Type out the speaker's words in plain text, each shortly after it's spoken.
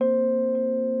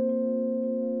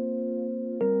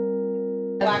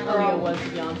was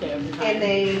Beyonce every time. And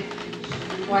they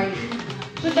white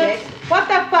shit. What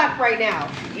the fuck right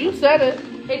now? You said it.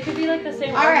 It could be like the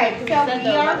same. All right, so we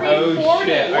are recording. Oh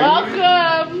shit!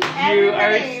 Welcome. You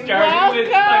are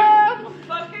starting with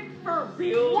fucking for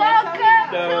real.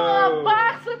 Welcome to a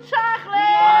box of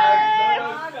chocolates.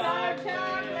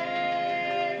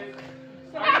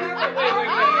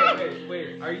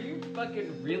 Wait. Are you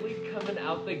fucking really coming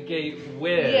out the gate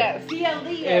with? Yes.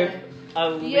 If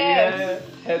Aaliyah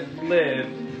had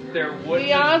lived, there wouldn't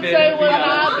have been Beyonce would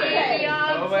not be Beyonce.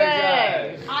 Beyonce. Oh my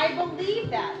god. I believe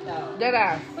that though.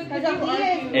 Deadass. Because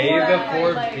Aaliyah is A more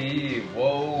before like, B.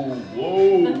 Whoa.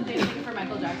 That's the same thing for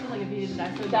Michael Jackson. Like if he didn't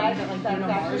die so young, that like Bruno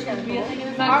Mars could be a thing in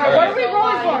his life. Alright, what are we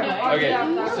rolling for? Okay,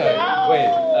 so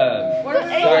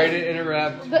wait. Sorry to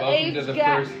interrupt. Welcome to the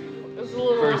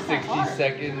first 60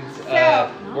 seconds.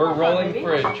 We're rolling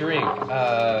for a drink.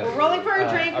 We're rolling for a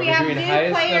drink. We are have we new doing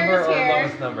highest players number or here.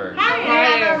 lowest number?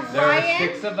 Highest. There are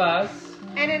 6 of us.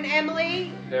 And an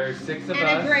Emily. There are 6 of and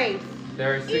us. a Grace.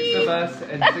 There are 6 of us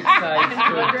and 6 sides to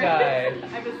a tie.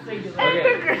 I'm a singular.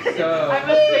 Okay, so I'm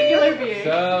a singular being.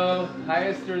 So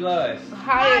highest or lowest?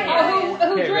 Highest.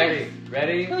 Who Okay, drinks?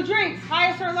 ready? Who drinks?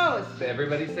 Highest or lowest?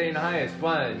 Everybody's saying highest.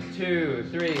 1, 2,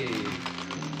 3.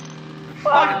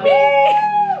 Fuck me.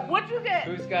 What'd you get?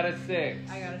 Who's got a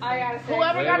 6? I got a 6.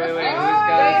 Whoever got a 6. Who's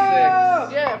got a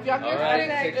 6? Yeah, if y'all get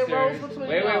Alright, 6, it rolls sixers. between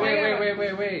Wait.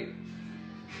 y'all. Wait.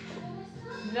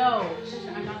 No,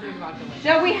 I'm not doing vodka.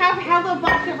 No, we have hella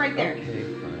vodka right there. Okay,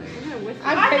 fine.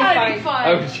 I'm I thought it'd be fine.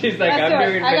 fun. Oh, she's like, Let's I'm do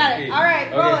it. doing I got whiskey. it. All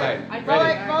right, roll Okay, it. fine. Roll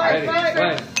Ready? it.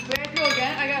 One. Wait, I go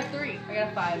again? I got a 3. I got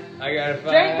a 5. I got a 5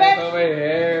 Drink, bitch. over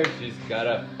here. She's got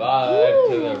a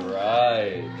 5 to the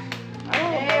right.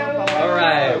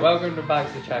 Alright, welcome to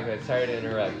Box of Chocolate. Sorry to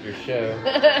interrupt your show.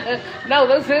 No,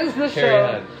 this is the Carry show.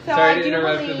 on. So Sorry I to do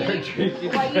interrupt believe with their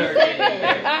drinking. what you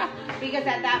said because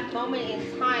at that moment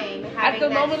in time, At the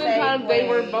moment in time, they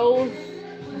were both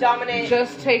dominant,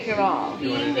 just taking off.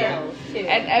 females too.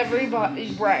 And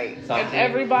everybody, right. Something. And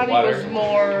everybody Water. was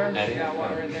more Yeah,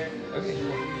 water in there. Okay.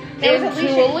 It was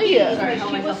into Alicia Aaliyah.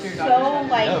 Keys, but she was so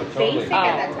like No, totally. basic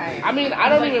at that time. I mean, I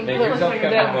don't even Make put yourself them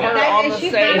comfortable. her That- on the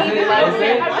she's same not even level. on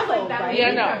that level, right?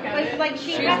 Yeah, no. Like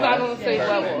She's has not on the same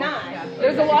level. Not.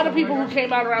 There's a lot of people who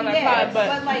came out around that time,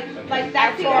 but like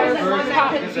that's as the far only one as that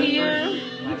top could tier,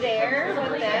 be there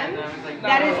with them.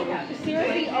 That is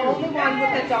seriously the only one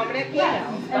with a dominant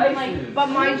female. And then like, But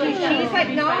mind you, she's like,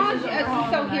 no,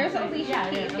 so here's Alicia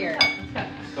Keys here.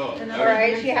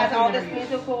 Alright, she has all this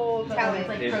musical talent. It's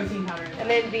like protein powder. And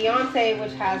then Beyonce,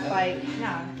 which has like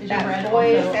Yeah. Is your that bread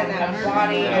voice also and that powder?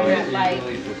 body No, and that she like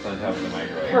usually sits on top of the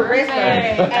microwave. charisma.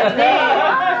 Hey. And then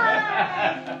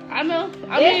I know.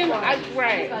 I This mean, one.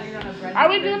 right. Thought you were gonna bread Are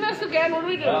we and doing this again? What are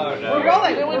we doing? Oh, no. we're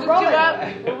rolling. Did we We're just rolling. give up?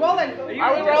 We're rolling.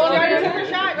 Are we rolling She already again? took her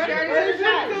shot. She already took her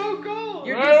shot.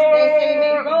 You're Roll. just they say me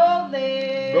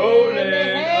rolling. Rolling.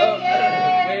 Hey, Oh,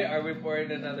 yeah. wait, are we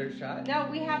pouring another shot? No,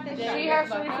 we have this shot. She has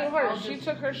to refill hers. She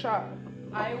took her shot.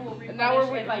 I will And now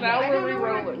we're if I now get we're it.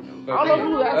 re-rolling. But I don't know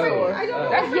who wait. that's Oh, for. I don't know.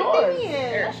 That's what yours. my thing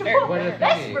is. What a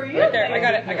That's thingy. for you. Right there, I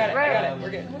got it. We're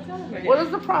good. What is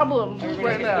the problem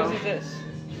right now? Who's this?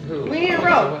 Who? We need a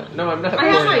roll. No, I'm not I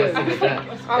have pouring mine. this into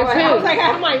that. I was like, I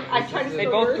have my. I tried to. They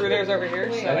both threw theirs over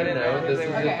here. So I don't know. This is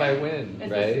if I win, Is right?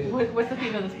 this, what's the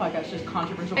theme of this podcast? Just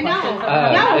controversial I know. questions?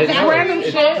 No, it's that's random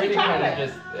it's shit. pretty kind Chocolate.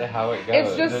 of just how it goes.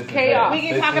 It's just This is chaos. it. We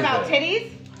can This talk is about it.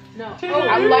 titties. No. I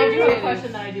I love do have a titties.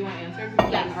 question that I do want answered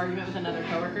because I had an argument with another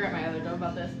coworker at my other job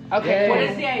about this. Okay. What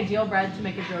is the ideal bread to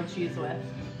make a grilled cheese with?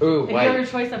 Ooh, If you have your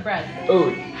white. choice of bread. Ooh,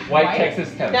 white White? Texas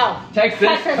toast. No. Texas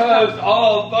Texas toast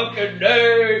all fucking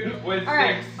day with All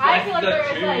right. 6 I feel like slices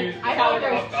of there's like cheese. I feel like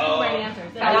there's two right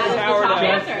answers. And Sourdough. that is the top Sourdough.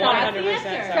 answer. That's the 100%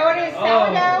 answer. So it is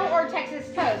sourdough or Texas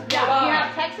toast. Now, if Yeah. you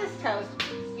have Texas toast,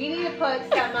 you need to put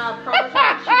some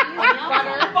Parmesan cheese,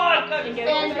 butter,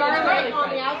 and garlic on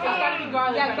the outside. It's gotta be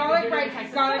garlic. Yeah, garlic bread,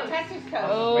 Texas garlic toast. Texas toast.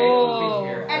 Oh.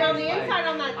 And on the inside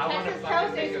on that Texas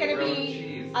toast, it's gonna be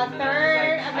a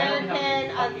third American,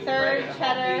 a third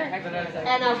cheddar,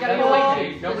 and a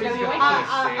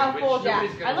full jack.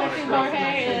 I love to Jorge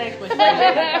and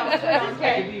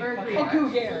Okay. Or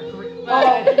Gruyere.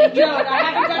 Oh, dude, I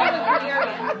haven't done it with Gruyere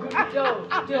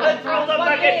yet. Dude. Let's roll the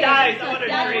fucking dice. I want to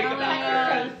drink.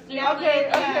 Now Okay.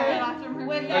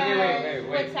 with wait.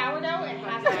 with sourdough, it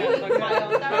has to be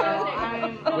mild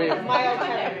sourdough. Wait. Mild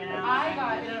cheddar. I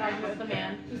got in an argument with a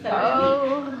man who said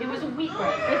Oh. it was a wheat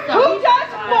bread. Who does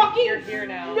fucking? You're here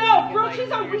now. No, bro, Like,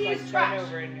 she's on you're wheat just, is like, trash.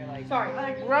 over and you're like, Sorry.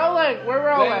 Rolling. We're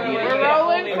rolling. Wait, We're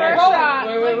rolling wait, for a wait. shot.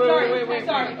 Wait.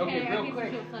 Sorry. Okay, real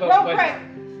quick. Real quick.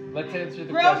 Let's answer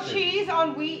the Grilled question. cheese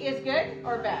on wheat is good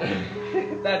or bad?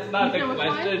 That's not the You know which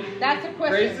question. That's the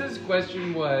question. Grace's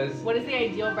question was. What is the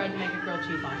ideal bread to make a grilled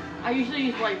cheese on? I usually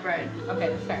use white bread. Okay,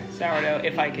 that's fair. Sourdough,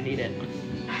 if I could eat it.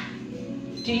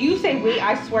 Do you say wheat?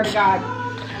 I swear to God.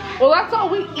 Well, that's all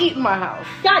we eat in my house.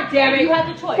 God damn it. You had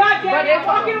the choice. God damn But it. if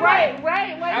Fucking right.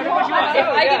 right. I don't know what you want. If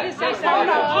I get to say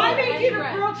sourdough. I make you the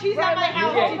grilled cheese at my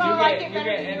house. You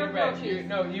get any bread.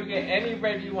 No, you get any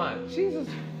bread you want. Jesus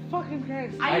fucking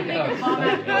Christ. I I make know. a bomb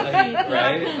at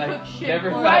Right? Like,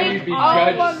 never for thought me. you'd be Oh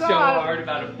my judged so God. hard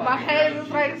about a fucking My head grilled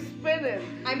is like spinning.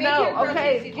 I make No, you a grilled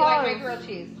okay, cheese. Did you like my pause. grilled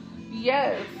cheese?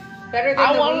 Yes. Better than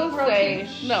I the want wheat to grilled say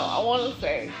cheese? no. I want to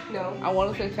say No. I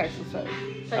want to say Texas toast.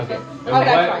 Okay. Oh,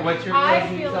 that's fine. What's your I grilled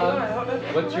cheese feel like on?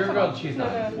 What's your grilled cheese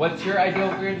on? What's your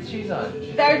ideal grilled cheese on?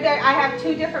 I have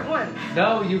two different ones.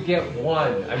 No, you get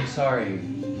one. I'm sorry.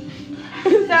 So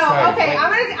Sorry, okay, like-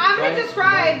 I'm gonna like-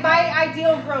 describe my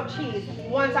ideal grilled cheese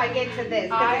once I get to this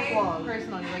because it's I long.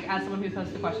 personally, like, as someone who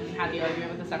posted the question, had the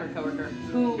argument with a separate coworker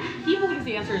who he believes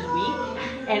the answer is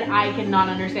wheat, and I cannot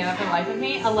understand that for the life of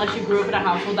me unless you grew up in a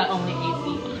household that only ate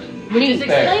wheat. Which is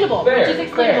Fair, explainable. fair, which is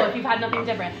explainable fair. if you've had nothing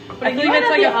different. But I if believe you had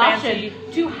it's like the a option fancy-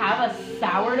 to have a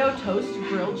sourdough toast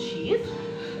grilled cheese,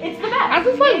 it's the best. I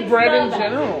just like It's bread the in best.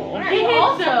 general. It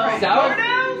also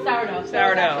Sourdough? sourdough.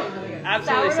 Sourdough.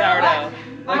 Absolutely sourdough.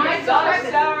 Like My a soft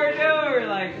God. sourdough or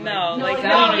like No, No, like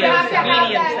no, medium, you have to have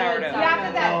medium that. sourdough. You have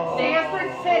to that San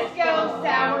Francisco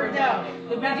sourdough.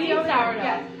 The That's boudin the sourdough.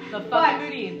 yes. The But fucking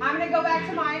boudin. I'm gonna go back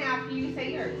to mine after you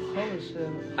say yours. Holy shit.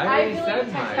 I already feel said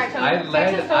like mine. Texas I toast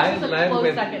led is a close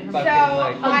with second for me. fucking So,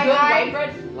 like. A My good eye- white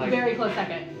bread, like- very close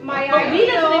second. My But wheat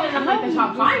ideal- isn't even in like the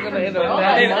top five for me. But bro.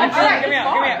 that- Babe, Like, I that's feel like,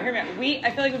 far. hear me out. Wheat, I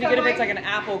feel like would be good if it's like an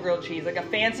apple grilled cheese, like a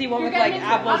fancy one You're with like getting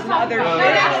into it. apples and I'm other talking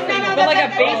shit. about- No, But like a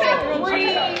that's basic not grilled green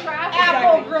cheese.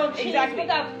 apple grilled cheese Exactly. with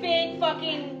a big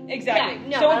fucking. Exactly.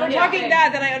 Yeah, So no, if we're yeah, talking okay. that,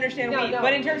 then I understand No, wheat. no.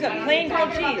 But in terms of plain grilled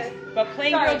Talking about cheese, this. but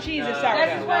plain Sorry. grilled cheese is This is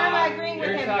sourdough. where I'm agreeing with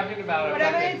You're him. talking about a But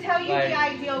I'm fucking, gonna tell you like, the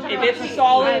ideal If grilled it's cheese.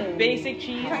 solid, basic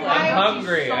cheese, My- like I'm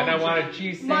hungry and I want a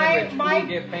cheese My- sandwich. my- We'll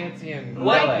get fancy and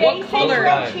My grill it. basic color?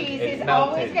 grilled Done. cheese It's is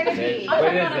melted. always gonna be. I'm What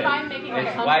talking is about if it? I'm making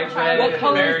It's a white bread, What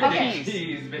color is American the cheese?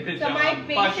 cheese, bitch. So I'm my fucking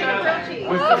basic up grilled cheese.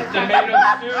 with some tomato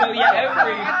stew So, yeah.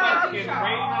 every I fucking love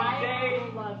rainy day.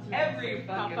 love to Every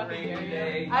fucking rainy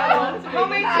day. I love to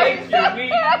Homemade Take cheese. your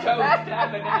wheat toast,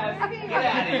 have an ass. Get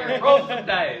out of here. Roll some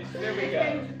dice. There we go.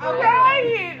 Okay.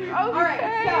 Right. Okay.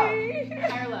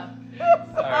 Alright, higher love.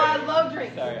 Sorry. Low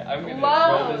drinks. Sorry, I'm gonna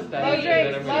Low. roll this dice Low and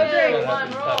drinks, then I'm low gonna drinks. shut up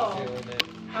and One stop roll. doing it.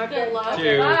 Okay. Love.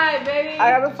 2, Five, baby.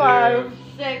 I got a 5.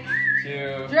 6.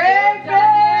 2. Drink,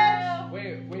 bitch.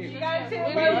 Wait. You guys We too.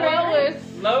 did Lois.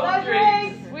 Low Low drinks.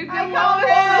 drinks. We did I Lois called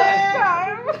last it.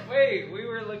 time. Wait, we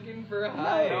were looking for a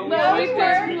high. No, No, we we did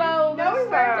weren't. low No, we this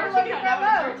weren't. time. Look at that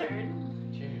low.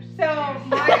 Cheers. So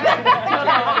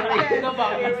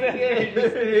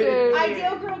my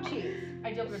ideal grilled cheese.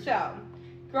 Ideal grilled So,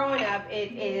 growing up,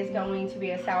 it is going to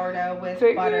be a sourdough with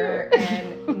Thank butter you.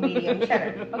 and medium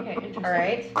cheddar. Okay, interesting. All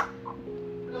right.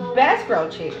 Best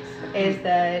grilled cheese is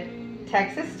the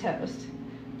Texas toast,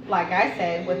 like I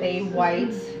said, with a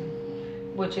white,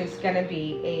 which is gonna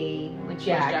be a Like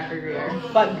jack, or Gruyere.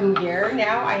 but Gruyere.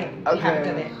 Now I haven't Okay.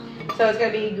 done it, so it's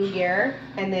gonna be Gruyere,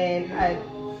 and then a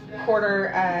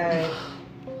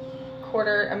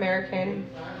quarter American,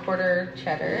 quarter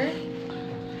cheddar,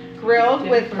 grilled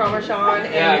with Parmesan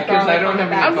and Yeah, because I garlic don't on the have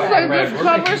back. I'm any just like, fucking bread. this We're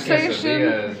making conversation-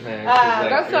 quesadillas, man.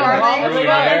 That's She's like, all right. "You're Oh my here."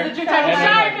 God, that's what you're trying to And then,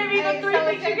 say, like, baby. The And three so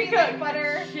things it's you gonna can be like cook.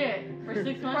 butter, Shit. For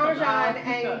 6 months. Parmesan,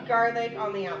 and garlic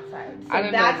on the outside. I So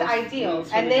didn't that's know this. ideal.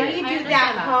 This And was then really you good. I do understand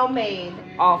that that. homemade.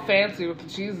 All fancy with the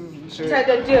cheeses and shit. So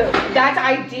the do. That's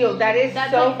ideal. That is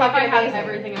That's so like if I fucking have amazing.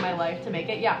 everything in my life to make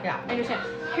it. Yeah. Yeah. I understand.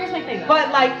 Here's my thing though.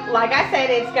 But like I said,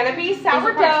 it's gonna be There's a part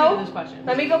two to sourdough. this question.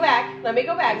 Let me go back.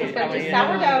 It's gonna be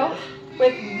sourdough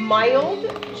with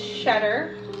mild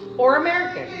cheddar or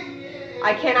American.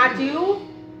 I cannot do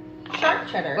sharp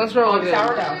cheddar Let's roll on it in.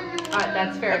 sourdough.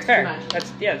 That's fair. That's It's fair. too much.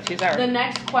 That's it's too sour. The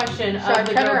next question of Sharp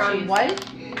the cheddar grilled on cheese. what?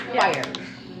 Fire.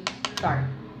 Sorry.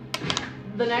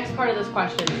 The next part of this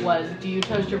question was, do you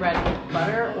toast your bread with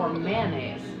butter or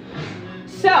mayonnaise?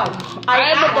 So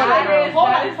I'm a butter girl. Hold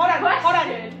That on, is hold the on, hold on.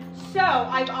 question. So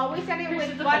I've always done it with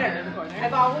Christian's butter. offended in the corner.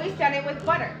 I've always done it with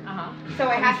butter. Uh-huh. So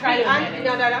it Have has you to tried be it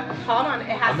with mayonnaise? no. Hold on. It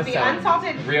has I'm to gonna be sound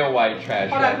unsalted. real white trash.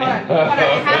 Hold right on, hold on, now. hold on.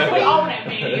 It has to We be. all have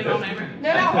mayonnaise on every.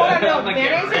 No, hold on, no. I'm gonna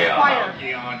Mayonnaise get is real fire.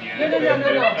 honky on you. No.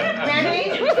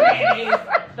 Mayonnaise. Mayonnaise.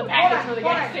 The packets for the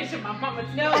Hold on. gas station. My mama's.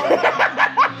 No.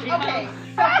 Okay.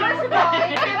 So first of all,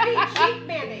 it can be cheap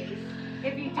mayonnaise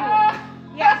if you do it.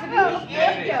 Yes, if you eat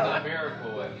Mayonnaise, egg not yolk.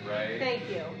 Miracle Whip, right? Thank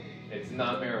you. It's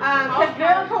not Miracle. Because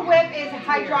Miracle Whip is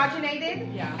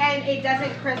hydrogenated Yeah. and it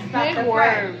doesn't crisp up Big the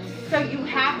bread. words. So you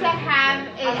have to have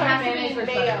it has to be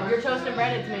mayo. Your toast and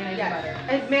bread, it's mayonnaise and butter.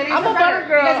 It's mayonnaise I'm and a butter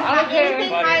girl. It doesn't I have don't care.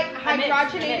 anything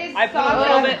hydrogenated. I put a solid.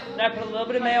 little bit. I put a little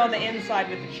bit of mayo on the inside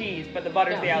with the cheese, but the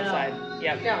butter's the No. outside.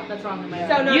 Yep. No. That's wrong with my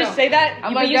So no. You say that,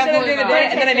 I'm but like, you said that the other definitely day,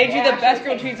 not. and then I made you the It best actually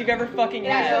grilled cheese you've ever fucking It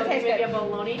actually had. tastes Maybe a good.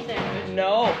 bologna sandwich.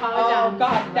 No. Oh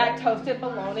god, that toasted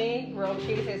bologna grilled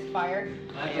cheese is fire.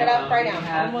 Shut up right now.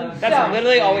 That's So-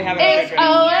 literally all we have in our It's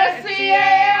refrigerator.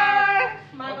 OSCAR.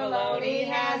 My bologna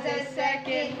has a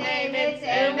second name, it's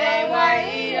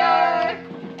M-A-Y-E-R.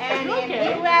 And if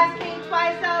you ask me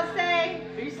twice, I'll say.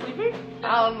 Are you sleeping?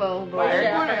 I don't know, bro. I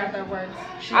forgot their words.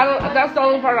 I don't. That's the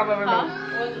only part I've ever Huh? known.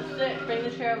 Sit. Bring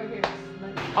the chair over here.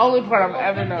 Only part I've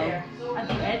ever known. At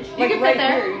the edge. You Like can right sit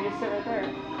there. here, you just sit right there.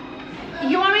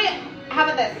 You want me to, how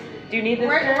about this? Do you need this?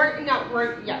 We're chair? going to,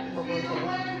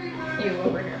 you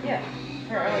over here. Yeah.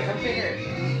 Here, I'm bigger.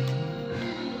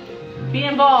 Be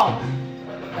involved.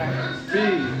 Be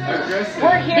aggressive.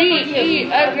 We're here for you. Be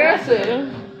aggressive.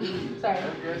 Sorry.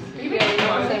 You can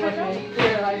say with me.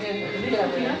 Here, I didn't. Get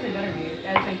over here.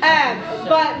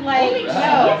 But like,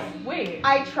 no. Wait.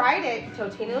 I tried it.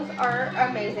 Totino's are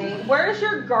amazing. Where's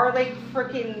your garlic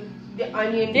freaking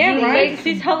onion? Damn You right. make-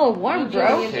 She's hella warm,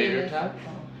 bro. Tater tots?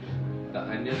 The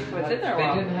onion What's tots? in there, They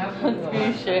Rob? didn't have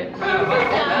them. Shit.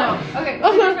 Okay.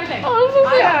 Oh, Here's my thing.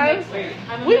 this is nice.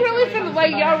 I'm a We mixer really when it finna, comes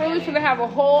like, to y'all butter. really finna have a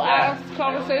whole ass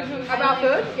conversation About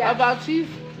food? Yeah. about cheese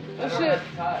and shit.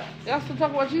 Y'all still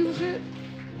talk about cheese and shit?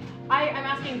 I'm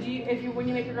asking, when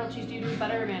you make your grilled cheese, do you do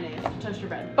butter or mayonnaise to toast your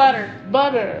bread? Butter.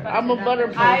 Butter. I'm a butter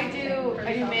person. I do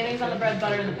mayonnaise on the bread,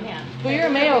 butter in the pan. Well, you're a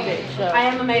mayo bitch. So. I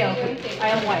am a mayo. I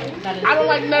am white. That is. I don't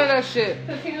like none of that shit.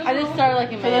 I just started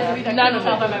liking For those of you that None can't of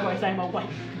tell it. by my voice, I am a white.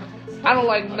 I don't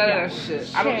like none of that shit.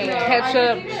 I don't eat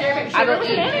ketchup. I don't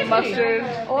eat mustard.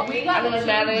 We I got don't those eat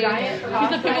mayonnaise. giant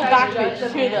She's a pickle Costco back jugs bitch,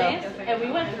 of too, though. mayonnaise, and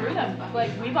we went through them. Like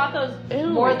we bought those Ew.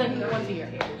 more than once a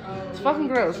year. It's fucking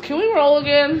gross. Can we roll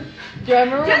again? Do I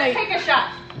remember Just when I... take a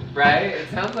shot. Right? It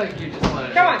sounds like you just want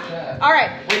to Come on. All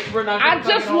right. Which we're not I gonna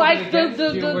just fucking hold like it the- against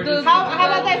the- you, the- we're the- just How gonna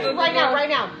about go. this? Right now. Right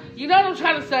now. You know what I'm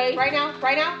trying to say? Right now.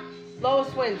 Right now.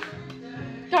 Lowest wins.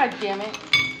 God damn it.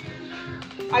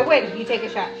 I win. You take a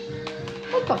shot.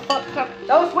 What the fuck?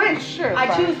 Lowest wins. Sure. I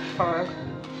fine. choose. Fine.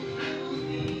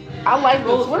 I like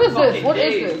this. What is this? What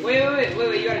is this? Wait,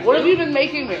 you gotta What have you been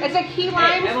making me? It's a key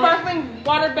lime Hey, Emily. sparkling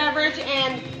water beverage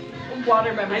and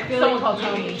Water beverage. I feel Someone like called you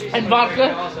Tony. need to And choose vodka?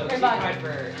 someone Also, And so vodka. tried for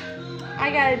her.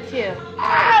 I got it too.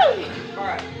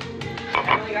 Alright.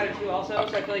 Emily got it too also,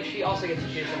 so I feel like she also gets to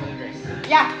choose someone to drink.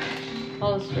 yeah.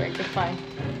 I'll just drink, it's fine.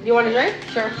 You want to drink?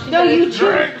 Sure. No, you choose.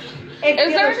 Drink. It's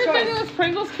Is there dealer's anything in choice. this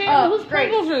Pringles can? Oh, Whose great.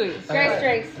 Pringles are these? Grace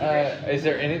drinks. Is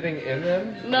there anything in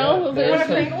them? No, Yeah, there there's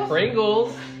isn't. some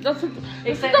Pringles. That's what,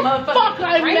 Except the motherfucking fuck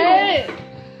I Pringles. meant.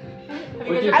 What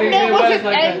do you I think meant it was was? it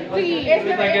Like empty? it was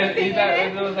like anything in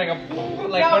it? it was like No,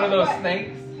 one of those what?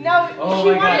 snakes. No, Oh she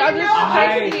my wanted god! to know. Y'all just I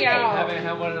stressed me out. haven't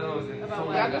had one of those in so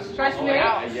long. Y'all just stressed me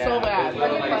out Yeah, so bad. with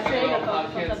little, like, I'll give you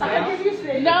little snake.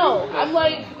 pumpkins. No, I'm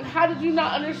like, how did you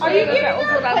not Are understand you that giving that was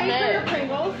her a what I plate for your meant?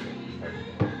 Pringles?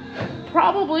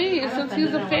 Probably, since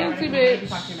he's a fancy bitch.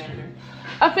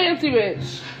 A fancy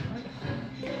bitch.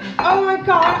 Oh my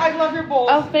god, I love your bowls.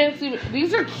 A fancy bitch.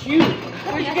 These are cute.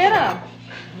 Where'd you get them?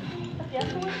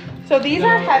 So these No,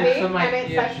 are it's heavy some and it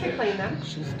IKEA sucks to shit. clean them.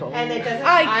 She stole And it it. doesn't.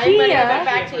 I'm gonna give it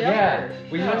back to you. Yeah,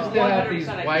 we used to have these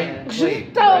 100% white idea. plates.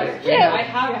 Stole right? it. I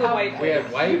have the white We had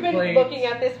white You've been plates, looking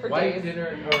at this for white days.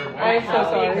 dinner, or white I'm so sorry.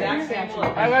 salads. Exact same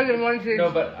look. I got one too. No,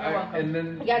 but and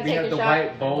then You gotta we take had a the shot.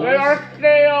 white bowls, Where are but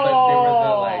they were the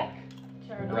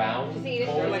they? like round Just eat it,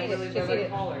 bowls. just eat it, just eat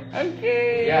it.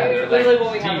 Okay. Yeah, they're It's literally like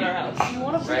what we have in our deep, house. You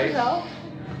want to right? out?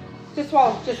 Just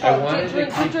swallow, just I swallow. wanted to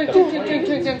Drink, keep drink, the drink, plate. drink,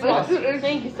 drink, drink, swallow.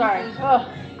 Thank you, sorry.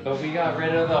 But we got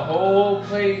rid of the whole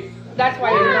plate. That's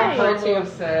why you're not Dinner hurt too. combo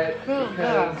set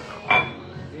because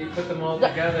you put them all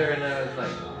together, and I was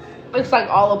like, It's like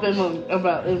all up in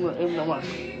the one.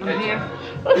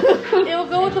 It'll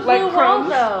go with the Like blue wall crumbs?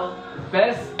 though.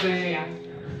 best thing.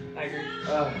 I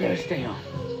agree. There's damn.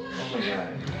 Oh my god.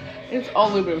 It's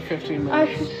only been 15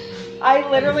 minutes. I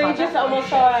literally just almost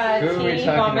saw a Who are we teeny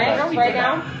talking vomit about? right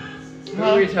now. Who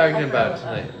are we talking about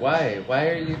tonight? Why? Why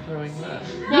are you throwing up?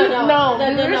 No,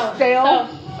 they're stale.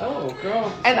 Oh,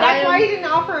 girl. And That's why I he didn't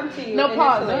offer them to you. no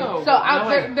pause. initially. No, So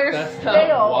they're that's not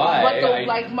stale, why but I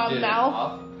like my didn't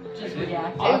mouth. Just I didn't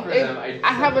react. offer It- them.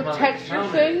 I have a set them on the texture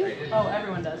counter. thing. I didn't- Oh,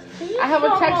 everyone does. I have a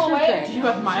texture Do thing. you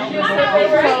have mild? Just So- said they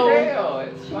were so- stale.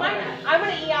 It's fine. I'm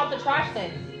gonna eat out the trash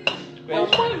then. Oh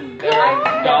my I'm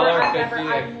god!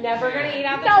 $1.50. never gonna eat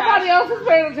out the Nobody trash. else is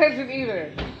paying attention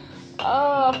either.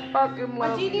 Oh, fucking Well,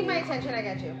 love do you need you. my attention? I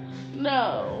got you.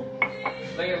 No.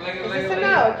 Is this a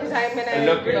no? Because I'm gonna.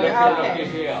 Look Okay.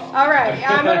 here. All right.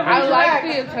 I'm gonna I like the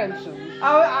redirect. attention.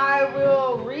 Oh, I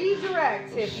will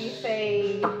redirect if you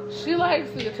say. She likes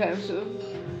the attention.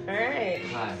 All right.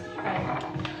 Hi.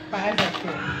 My eyes are up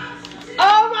here.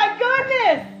 Oh my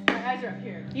goodness! My eyes are up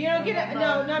here. You don't get it.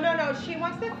 No. She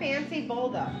wants the fancy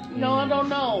bulldog. No, I don't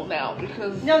know now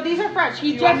because No, these are fresh.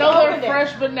 He I just know they're opened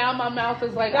fresh, but now my mouth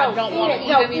is like, No, I don't want to it. eat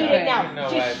No, anything. eat it now. No,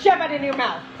 Just shove it in your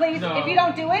mouth, please. No. If you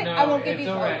don't do it, I won't give you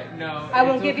it's Coke. alright. No, I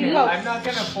won't it's give you okay. Coke. I'm not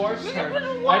gonna force her.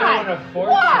 Why? I don't want to force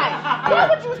Why? her. Why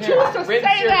would you Here, choose to rinse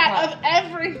say your that palate. of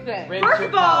everything? Rinse First your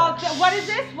of all, palate. what is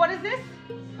this? What is this?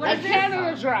 What A is this? can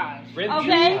or dry? Rinse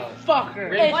Okay. your palate.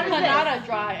 Fucker. Rinse It's What is Canada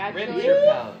dry, Rinse actually. your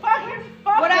palate. Fucking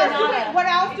fucker. What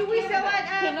else do we sell at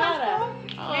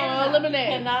Canada. Lemonade.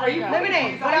 Canada Are you dry.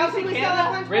 Lemonade. What else do we sell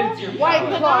at Punch Bowl? Rinse your White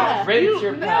palate. Claw. Rinse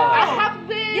your No, palate. I have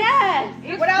this.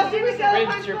 Yes. What else do we sell at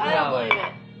Rinse Punch your Bowl? I don't believe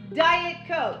palate. it. Diet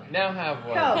Coke. Now have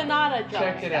one. Coke. Canada dry.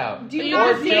 Check it out. Do you You not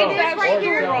are see so- this that's right or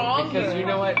here? so wrong. Because you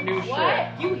know what? New shit.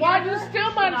 Why'd you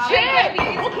steal my Not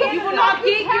chip? You will not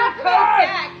get your Coke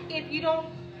back if you don't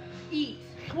eat.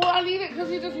 Well, I need it because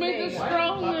he just made this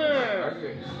stronger.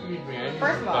 Excuse me, I need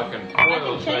First of all, fucking I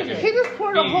foil can so change can it. He just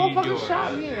poured a whole feed fucking yours.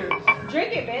 shot in here.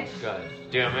 Drink it, bitch. God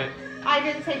damn it. I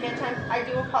didn't say bitch. I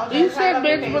do apologize. You I said love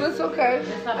your bitch, but face. it's okay.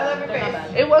 It's not I love bad. your They're not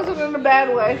face. bad. It wasn't in a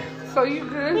bad way. So you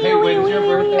good? Hey, when's your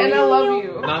birthday? And I love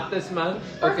you. Not this month?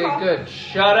 First Okay, of all- good.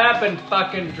 Shut up and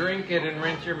fucking drink it and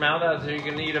rinse your mouth out so you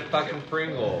can eat a fucking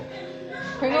Pringle.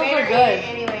 Pringles I made are her good.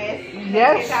 eat it anyways.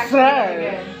 Yes, It's actually sir.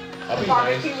 really good. I'll be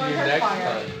Barbecue nice to was you her next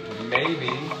fire. time. Maybe.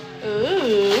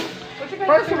 Ooh. What's your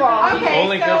First of all, Okay,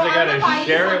 Only so because I I'm gonna buy gotta you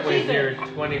share some it with cheeses. your I'm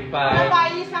gonna 25 buy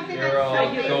you something that's year so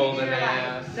old big golden you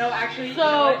relax. ass. No, actually, So, you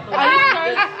know what? I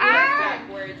This started-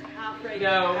 back where it's half red,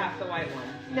 No. half the white one.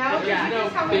 No, There's you no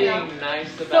just tell me no. being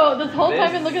nice about So this whole time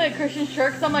I've this. been looking at Christian's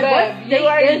shirt because I'm like, Babe, what you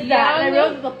are state is that? And I young.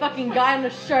 realized it's a fucking guy in the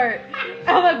shirt.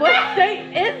 I'm like, what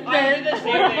state is I did this? the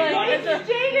same thing. Like, It's what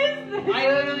state is this? I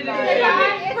literally did the It's a same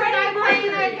guy, thing. it's a guy playing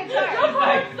a guitar. It's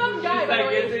like some guy. She's like,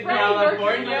 but is it's it Freddie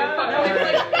Mercury, California?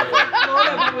 motherfucker.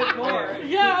 Florida, but with more.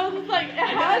 Yeah, I was just like, it did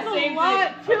has the a same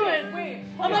lot thing. to it. Wait.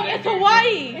 I'm like, Is it's it-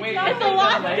 Hawaii. Wait, It's is it the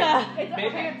Alaska. lake?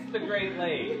 Maybe it's the Great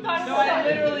Lakes. No, I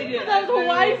literally did. That was I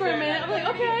Hawaii literally for a said minute. that. I'm like,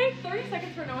 okay. 30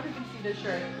 seconds for no one who can see this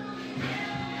shirt.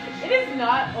 It is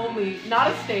not only,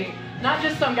 not a state, not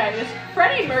just some guy. It's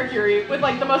Freddie Mercury with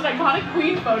like the most iconic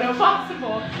Queen photo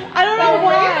possible. I don't know So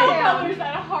why. random. Colors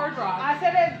at a Hard Rock. I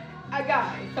said a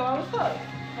guy, so I was close.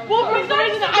 Well, for some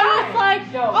reason I was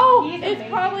like, No, oh, he's it's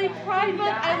amazing probably guy. Pride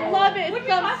Month. I love it. It's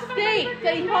some state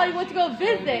that he probably went to go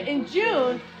visit in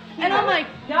June. And I'm like,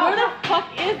 where the fuck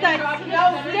is that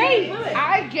state?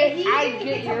 I get He your didn't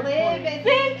get to point. live in See,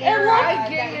 the it era looks I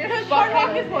get your because Hard Rock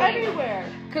is fucking point. everywhere.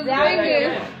 Because the That thing way.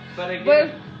 is, But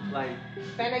again,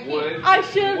 like, would, I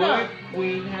should have known. would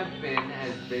Queen have been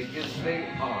as big as they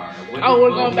are? Would Oh, we're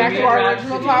the going back to Bohemian our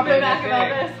Rhapsody original topic? been Back about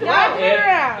big? this. Why been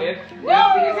around? If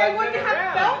No, because I wouldn't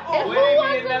have felt If Would who it be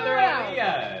wasn't another around?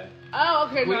 idea? Oh,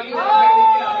 okay. Would No, you you have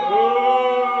okay.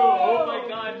 Oh my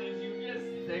God! Did you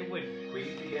just say would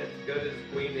Queen be as good as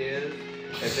Queen is?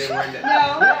 If they were to, No.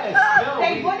 Yes, no.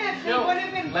 They we- wouldn't have- they no, wouldn't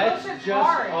have been Let's close as just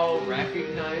hard. all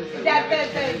recognize that, That we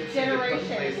have the a tendency to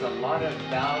generation. place a lot of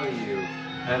value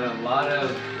and a lot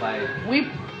of like. We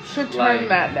should turn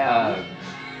that down.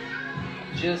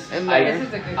 Just And like, This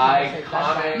is a good conversation.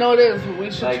 iconic, No, it is. We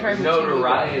should like turn the TV down.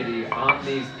 notoriety on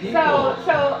these people.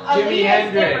 So Jimi Aaliyah's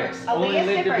Hendrix different. only Aaliyah's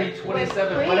lived to be different.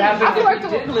 27. With What Queen. happened I feel if like he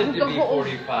the- did live to the be whole-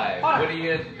 45? Hold on. Would he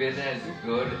have been as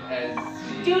good as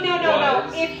he Dude, no.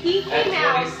 was If he at came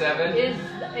out, 27?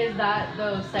 Is that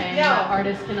though saying No. that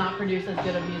artists cannot produce as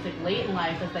good of music late in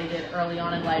life as they did early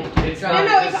on in life? It's Drugs. not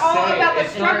no, it's to all say- about the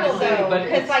it's not struggle to say, though. but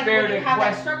Because it's like fair when you to have that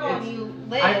question- struggle and it's- you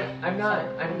live. I'm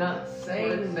not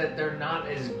saying that they're not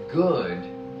as good.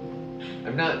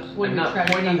 I'm not Would we treasure them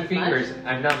pointing as fingers.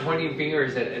 I'm not pointing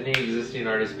fingers at any existing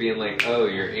artist being like, "Oh,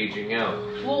 you're aging out."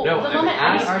 Well, No, the I'm moment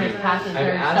any asking- artist passes, I'm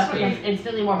their stuff asking- becomes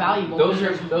instantly more valuable. Those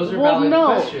are because Well, valid no,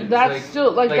 questions. that's like,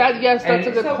 still like that. Yes, that's a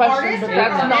and- good So question, artists but are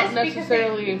that's not artists because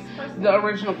necessarily the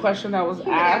original question that was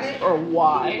asked or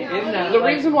why. in that, The like,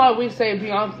 reason why we say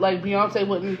Beyonce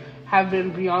wouldn't have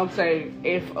been Beyonce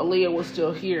if Aaliyah was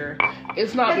still here,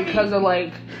 it's not because of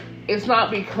it's not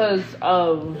because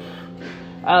of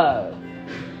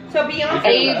So Beyonce.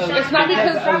 age. It's not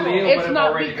because Aaliyah it's would have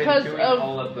not already been because doing of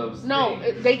all of those no.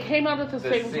 things. They came out at the The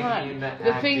same singing, time. the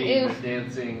The acting, thing is, the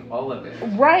dancing, all of it.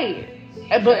 right,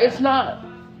 but it's not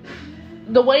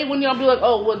the way when y'all be like,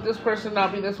 oh, would this person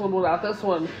not be this one without this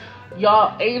one?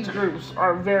 y'all age groups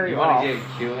are very You off. want to get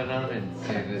QAnon and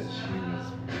say that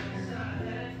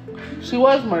She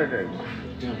was murdered.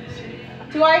 don't say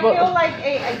that. Do I But- feel like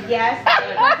a yes?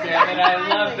 Damn it, I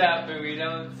love that movie.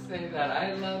 Don't say that.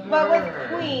 I love But with her.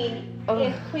 Queen,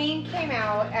 if Queen came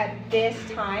out at this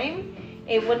time,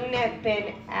 it wouldn't have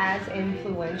been as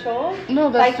influential. No,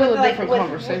 that's still with, a different with-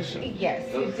 conversation. Yes,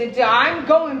 I'm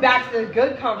going back to the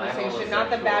good conversation, not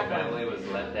the bad family one. was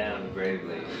let down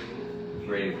bravely.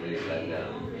 Bravely let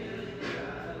down.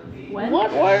 When?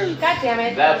 What word? God damn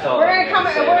it! That's all We're I'm gonna come.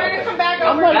 gonna say We're about gonna that. come back I'm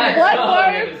over. like, that. what all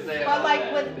I'm word? gonna say But about like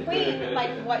that. with Queen, like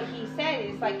what he said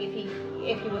is like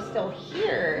if he was still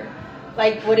here,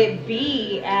 like would it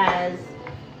be as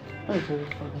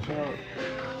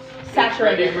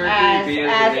saturated Freddie as Mercury be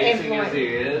as amazing as he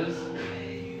influential?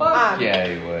 is? Fuck yeah,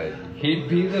 he would. He'd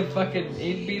be the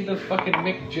fucking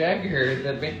Mick Jagger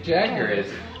that Mick Jagger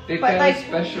is. They But, found like, a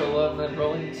special on the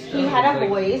Rolling Stones. He had a like,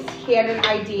 voice, he had an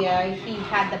idea, he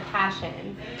had the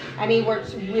passion, and he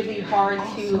worked really hard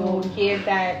to give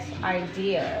that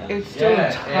idea. It's still Yeah,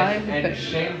 a time and thing.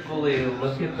 shamefully,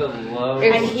 look at the low.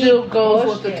 It And he still goes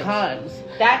with pushed the it. times.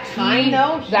 That time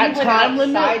though, he that went time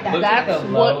limit, outside that. Look that's at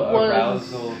the what low was-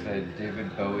 arousal that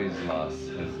David Bowie's loss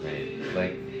has made.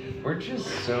 Like, we're just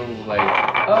so like,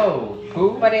 oh,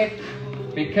 who? But if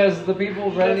Because the people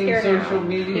running here social now.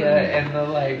 media and the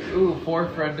like,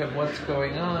 forefront of what's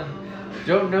going on,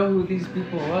 don't know who these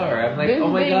people are. I'm like, Didn't oh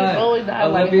my they god, only die,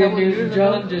 like, Olivia how many years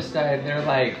Newton-John ago? just died. And they're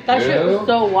like, That shit was who?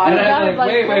 so wild. And I'm That was,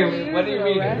 like, like, 40 wait, what do you years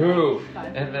mean, ago, right? who?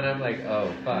 And then I'm like,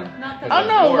 oh fuck. Not the. Oh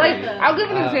no, like, 40. I'll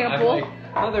give an example. I'm like,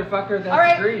 motherfucker, that's All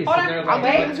right, Greece. hold And on. they're I'll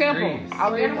like, give an what's example. Greece?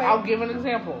 I'll We're give gonna I'll wait. give an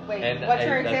example. wait, And what's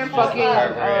your that's example? Fucking,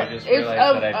 Harvard, I just it's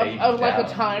realized of, that I aged of like a out,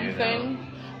 time you know? thing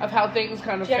of how things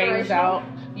kind of phase Generational? out.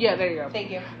 Yeah, there you go.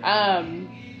 Thank you.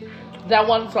 That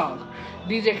one song,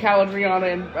 DJ Khaled,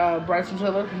 Rihanna, and Bryson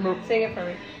Tiller, Sing it for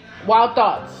me. Wild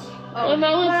Thoughts. Oh. And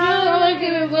I was feeling like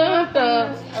it is Wild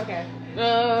Thoughts. Okay.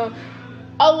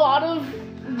 A lot of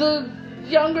the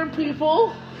younger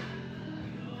people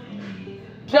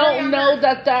don't know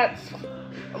that that's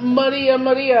Maria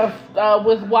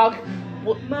with Wild.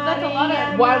 That's a lot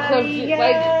of. Wyclef,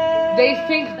 like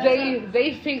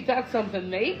they think that's something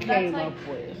they came like- up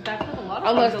with. That's what a lot of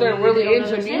Unless songs they're don't really know into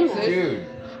their samples. music. Dude,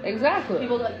 Exactly.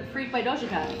 People like Freak by Doja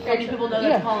Cat. How many people know Yeah.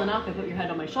 that's Paul and Alka, Put Your Head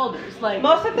on My Shoulders? Like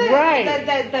Most of the Right.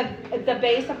 the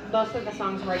base of most of the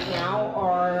songs right now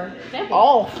are samples.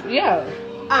 Oh yeah.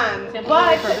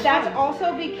 but for the that's songs.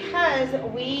 also because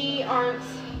we aren't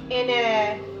in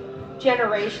a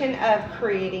generation of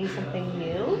creating something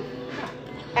new.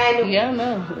 And Yeah,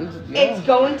 no. it's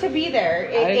going to be there.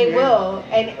 I It agree. will,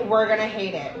 and we're gonna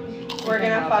hate it. We're Okay,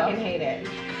 gonna how fucking about- hate it.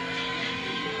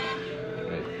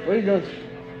 What are you doing?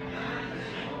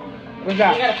 What's You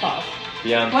that? gotta pause.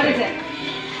 Beyonce. What is it?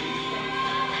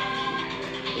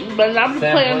 But I'm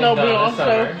Sampling playing no Donna Beyonce.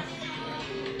 Summer.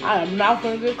 I am not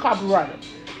gonna get copyrighted.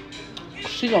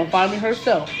 She gonna find me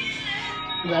herself.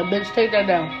 That bitch, take that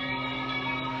down.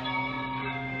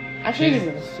 I can't She's-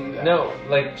 even see that. No,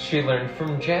 like she learned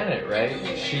from Janet, right?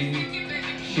 She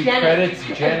Janet. credits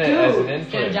Janet as an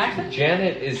influence. Janet Jackson?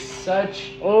 Janet is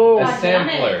such Oh, a God damn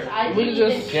it. sampler. I We didn't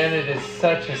just- even- Janet is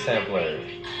such a sampler.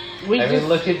 we I just. mean,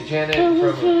 look at Janet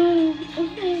from.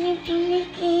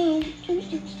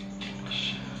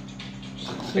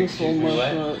 Too Excuse me,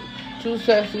 what? much. Too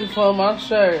sexy for my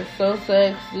shirt. So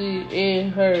sexy it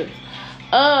hurts.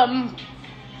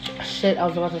 Shit, I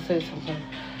was about to say something.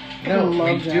 I No, love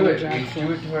we do Janet it. Jackson.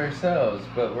 We do it to ourselves,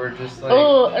 but we're just like.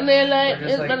 Oh, and then like we're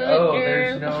just like, it's oh,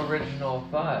 there's no original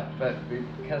thought, but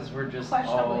because we're just all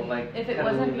Questionably, like. if it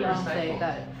wasn't heavily Beyonce recycled.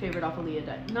 that favored off Aaliyah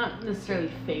Dime, not necessarily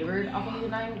favored off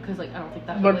Aaliyah Dime, because like I don't think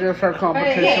that. But was, just her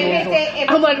competition if was. it's-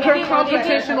 I'm like her if it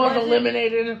competition was wasn't-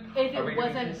 eliminated. if Are it we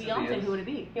wasn't doing Beyonce, quesadillas? who would it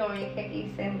be? You want me to get you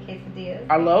some quesadillas?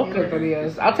 I love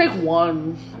quesadillas. I'll take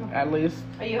one at least.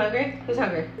 Are you hungry? Who's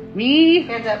hungry? Me?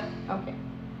 Hands up. Okay.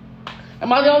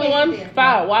 Am I the only one? Quesadillas.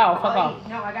 Five. Wow. Fuck Oh, off.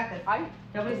 No, I got this.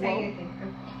 Nobody's saying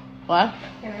anything. What?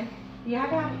 Can I? You have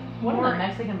to have What more. in the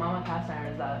Mexican mama cast iron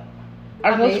is that?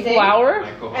 Are those Amazing. flour?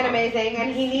 Michael And amazing,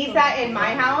 and he needs that in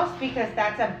my house because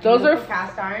that's a Those beautiful are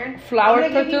cast iron. Flour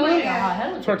I'm gonna give you tortillas?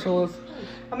 my, Tortillas.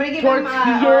 I'm gonna give him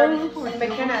Tortillas?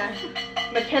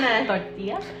 McKenna.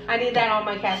 Tortillas? I need that on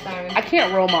my cast iron. I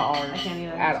can't roll my arms I can't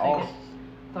even at fake all. it.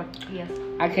 Tortillas.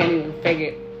 I can't even fake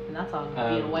it. And that's on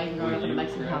being white and growing up in a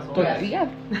Mexican household. Tortilla.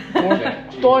 Okay.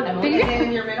 Is Tortilla. it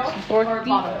in your middle? Or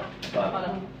Tortilla.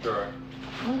 bottom. Sure.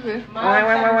 Okay. Mom,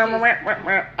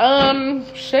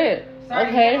 Shit. sorry,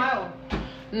 Okay. wow.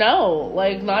 No,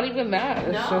 like not even that.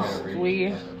 It's No. just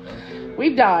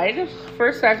we died for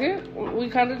a second. We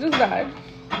kind of just died.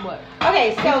 What?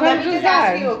 Okay, so let me just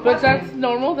ask you a But question. that's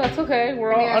normal. That's okay. We're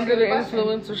Let me all ask under you the a question.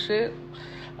 influence of shit.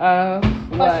 What?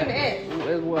 Question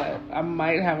is, What? I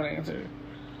might have an answer.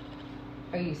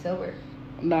 are you sober?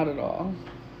 Not at all.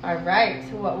 All right.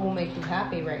 So what will make you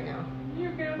happy right now?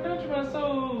 You can't touch my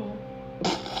soul.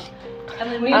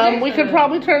 And then We could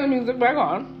probably turn the music back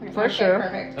on for Okay, sure.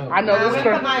 Perfect. Oh. I know I'm this.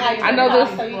 gonna put my headphones I know on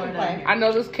this. so you can play. I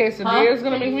know this quesadilla is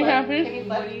gonna make me Can happy. you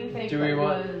What flip? do you think Do we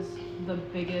want- was the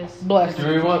biggest? Bless. Do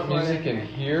we want music in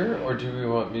here or do we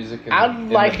want music in I'd in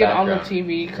like the it on the background?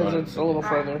 TV because it's a little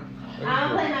further. I'm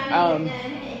playing my music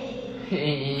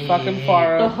then. Fucking The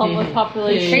Farah. homeless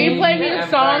population. Can you play me a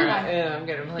song? Yeah, I'm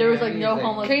gonna play There was my like no music.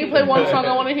 homeless. Can you people. play one song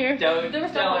I want to hear? Don't There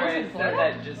was tell no her homeless I in said Florida?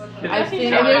 that just I've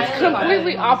seen And it's I-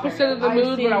 completely opposite of the I've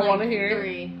mood, seen, but I like, want to hear it.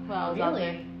 3 when I was out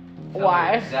there.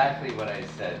 Why? Exactly what I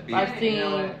said. I've seen. You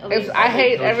know what? at It's least I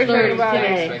hate those everything stories about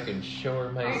today. it. So I can show her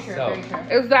Very true, myself. very true.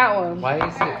 It's that one. Why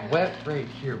is it wet right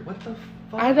here? What the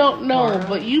fuck? I don't know, Farah?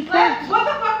 but you put. What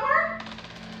the fuck, Mark?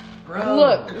 Bro.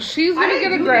 Look, she's I gonna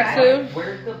didn't get do aggressive.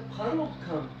 Where'd the puddle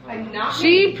come from? I'm not.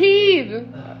 She peed.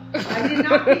 I did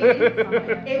not pee.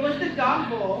 It was the dog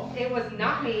bowl. It was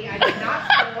not me. I did not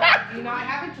spill. I do not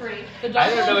have a drink. The I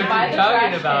don't know what you're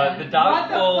talking about. The What dog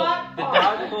the bowl. fuck? The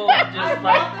dog bowl I just love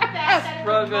like the fact that it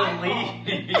was sprung a my fault.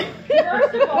 leak.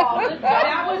 First of all,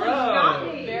 that was Bro.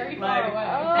 not me. Very far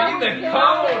Like, away. be the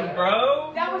cone,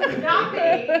 bro. That was not me.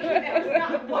 That was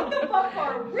not. What the fuck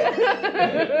are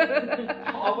really?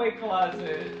 Hallway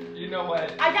closet. You know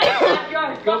what? I got a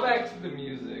backyard. Go back to the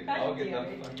music. I'll get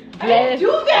the fucking. I didn't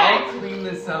do I'll that. clean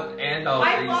this up and I'll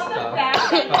I love the restock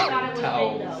fact that you thought it was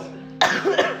fucking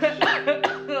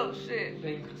towels. Oh shit.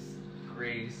 Thanks,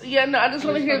 Grace. Yeah, no, I just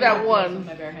want to hear that one.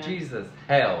 Jesus,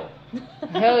 hell.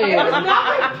 Hell It was yeah. not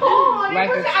my fault. Like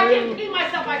It was, a I didn't true- pee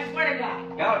myself. I swear to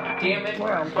God. God damn it,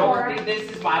 Dorothy,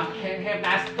 this is why I can't have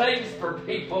nice things for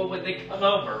people when they come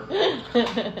over.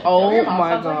 Oh Your mom my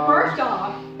sounds like god. First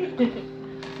off,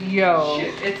 Yo.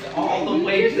 Shit, it's all the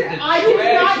way to the I did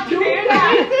not trash do can.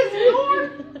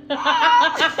 that.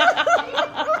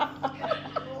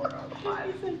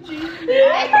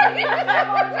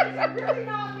 Really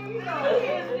not me though.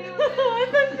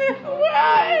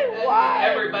 Why?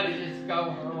 Everybody just go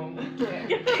home.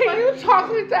 Can you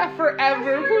talk like that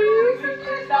forever, please?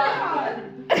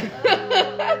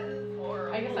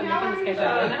 I guess I'm making this case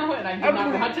right now, and I do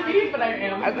not want to be, but I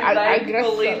am. I guess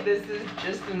believe so. this is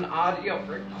just an audio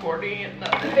recording and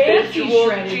not Fancy visual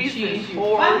shredded Jesus cheese, you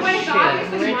horse By the way, God,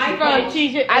 shit. this is my Bro, fault.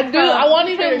 TJ, I do. I won't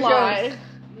even lie.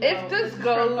 No, If this is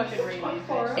goes from fucking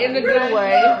Rayleigh's. in a good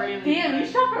way, Damn, you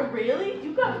shop at Rayleigh's?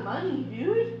 You got money,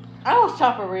 dude. I don't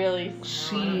shop at Rayleigh's.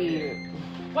 shit.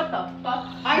 What the fuck?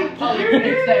 I It's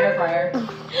the air fryer.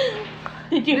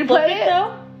 Did you You flip play it it?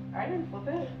 though? I didn't flip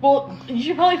it. Well, you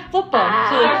should probably flip them.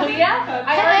 Oh yeah,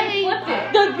 I already flipped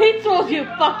it. The pizza rolls, you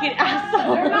fucking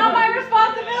asshole. They're not my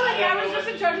responsibility. I was just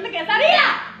in charge of the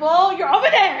quesadilla. Well, you're over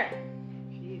there.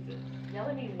 Yell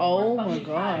at me Oh one my fucking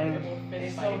God. time, and we'll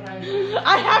finish fighting.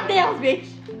 I have nails, bitch.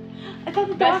 I thought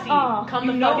the dog. Bestie, Oh. come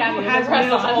the You fuck know out who of here. has Press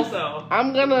nails on. also?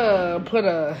 I'm gonna put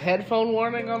a headphone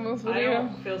warning on this I video.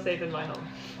 don't feel safe in my home.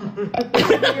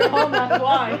 You're home, that's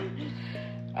why.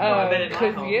 I've been in my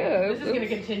Cause home. yeah, This is gonna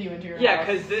continue into your Yeah, house.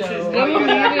 because this so- is I'm what gonna you're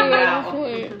need having it at now. this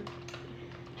point.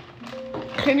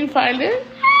 Can you find it?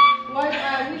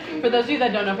 For those of you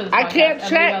that don't know, for this I podcast, can't Emily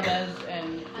check. Valdez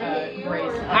and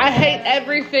Grace. I hate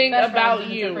everything Best about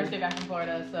friends, and it's our you. first day back in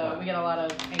Florida, so we get a lot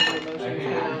of angry emotions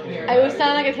coming out here. I would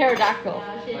sound like a pterodactyl.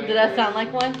 Did that sound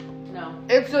like one? No.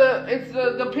 It's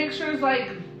the picture's like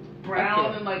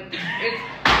brown and like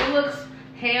it looks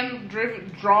hand driven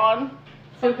drawn.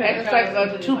 And it's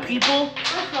like two people.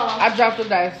 I dropped the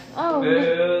dice. Oh. Boo,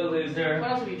 loser. What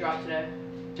else have you dropped today?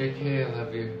 JK, I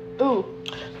love you. Ooh.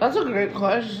 That's a great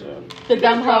question. The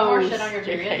dumb Drop more hoes. shit on your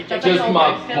period. That's Just like an my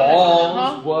old wives' tale. balls.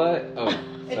 Huh? What? Oh,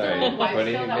 It's sorry. an old wives'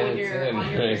 20 tale that when minutes you're in, on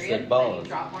your I period, said that you balls.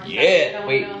 drop more stuff. Yeah, No,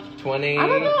 wait, no. 20. I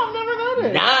don't know. I've never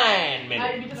noticed. 9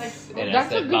 because minutes. I- And I That's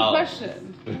a said good balls. question.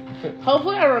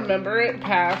 Hopefully, I remember it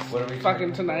past What are we fucking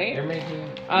talking- tonight. You're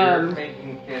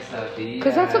making quesadillas.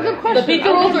 'Cause that's a good question. The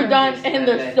pizza rolls are done and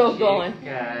they're still going.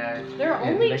 There are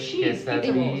only cheese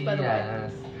pizza rolls, by the way.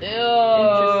 Ew.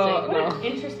 What No. an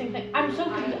interesting thing. I'm so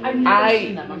confused. I've never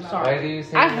seen them. I'm Why sorry. do you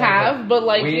say I that? have, but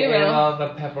like we you ate know. all the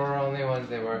pepperoni ones.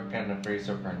 They were kind of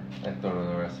freezer burnt. I threw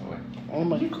the rest away. Oh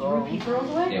my You threw god. pizza rolls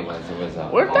away? It was all.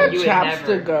 Where'd Oh, that you would never.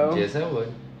 chapstick go? Yes, I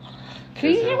would. Can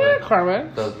you Yes, I give me would. a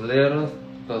Carmen? Those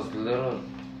little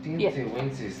teensy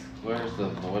weensy squares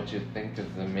of what you think is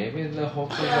the maybe the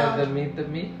hopefully the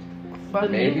meat.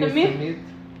 But Maybe the it's meat? the meat.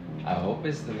 I hope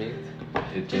it's the meat.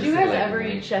 Did you guys ever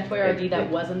eat Chef Boyardee that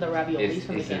wasn't the raviolis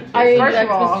from the can? First of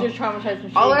all, just traumatized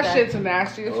from all that shit's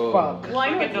nasty as fuck. Well, I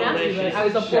know it's nasty, but I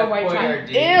was a poor Chef white child.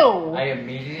 Ew. I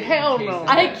immediately Hell tasted no.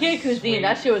 I that hate cuisine. sweet,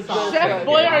 That shit was good. Chef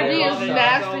Boy Boyardee love is it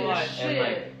nasty so as much. And like,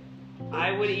 shit.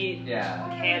 I would eat yeah.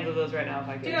 cans of those right now if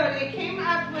I could. Dude, it came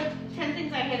up with 10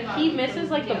 things I hate about He you. misses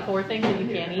like the 4 things that you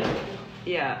can't eat.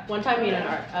 Yeah. One time, me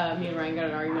and Ryan got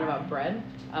an argument about bread.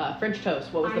 French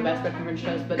toast. What was the best bread for French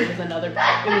toast? But it was another. It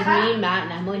was me, Matt,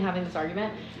 and Emily having this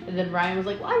argument. And then Ryan was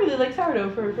like, "Well, I really like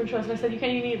sourdough for French toast." And I said, "You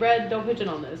can't even eat bread. Don't pitch in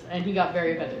on this." And he got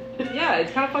very offended. Yeah,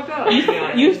 it's kind of fucked up. To be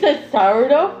honest. You said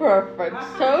sourdough for a French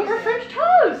toast? For French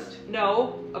toast.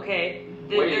 No. Okay.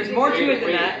 Wait, There's more to it than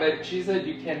wait, that. But she said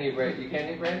you can't eat bread. You can't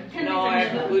eat bread? No,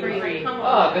 I'm gluten free.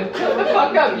 Oh, then shut the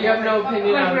fuck up. You have no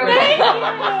opinion on bread.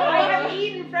 I have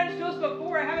eaten French toast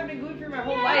before. I haven't been gluten free my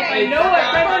whole life. I know what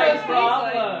French toast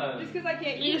tastes like. Just because I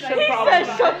can't eat it.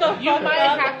 Shut the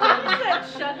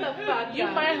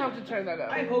might have to turn that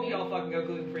up. I hope y'all fucking go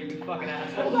gluten free, you fucking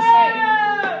assholes.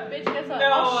 Bitch, guess what?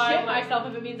 No, I'll I shit like- myself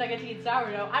if it means I get to eat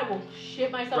sourdough. I will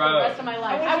shit myself Bro. the rest of my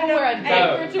life. I I want will you to wear a know-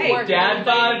 diaper to Hey, work. dad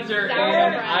bods are in.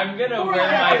 Sourdough. I'm gonna Bro, wear I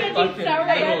my get to eat fucking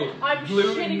sourdough. little I'm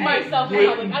gluten, shitting myself in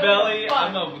gluten public. I don't belly. give a fuck.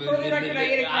 I'm a For the record, I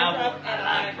ate a ketchup and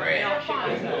I bread. don't shit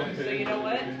myself. So you know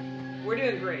what? We're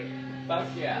doing great. Fuck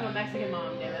I'm yeah. a Mexican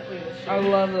mom, damn it. Look at this shit. I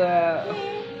love that.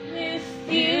 Miss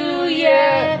You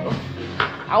yet?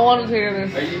 I wanted to hear Are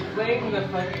this. you playing the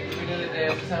fucking Queen of the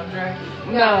Dance soundtrack?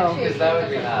 No, Because that would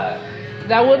be hot.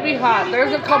 that would be hot.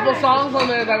 There's a couple songs on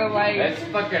there that are like, That's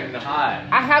fucking hot.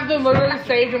 I have them literally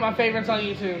saved in my favorites on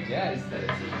YouTube. Yeah, I said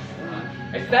it's hot.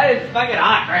 I said it's fucking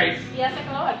hot, Grace. Yes, I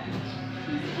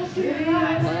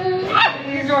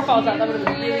can. Your door falls out. That would have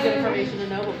been really good information to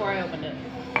know before I opened it.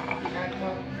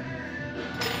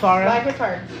 Farah. Life is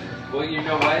hard. Well, you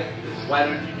know what? Why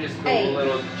don't you just go Hey. a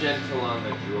little gentle on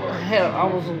the drawer? Hell, I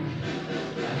was.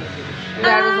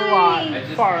 That is a lot. I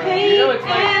just- Farah. You know it's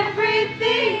like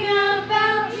Everything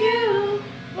about you.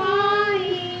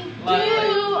 Why Like-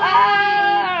 Do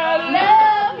I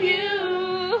love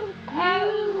you?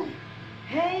 I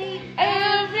hate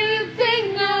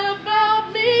everything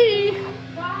about me.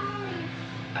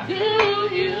 Do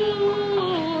you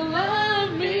love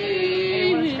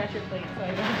Hey, me? scratch your plate so I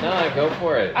don't. no, go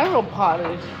for it. I go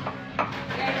potty.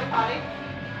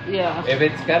 Yeah. If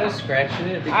it's got a scratch in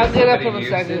it I'll because get up somebody in a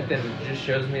used second. it, then it just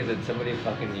shows me that somebody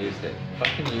fucking used it.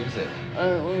 Fucking use it. I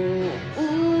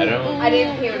don't- I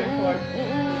didn't pay it for.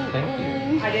 Thank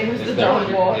you. I didn't. Is the there-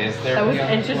 dog wall. is there That was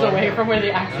beyond inches floor? away from where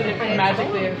the accident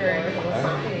magically Okay, occurred.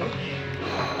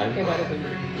 what if we?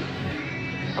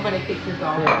 I'm gonna kick your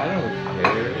dog. I don't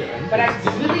care. But I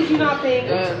really do not think.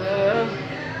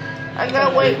 I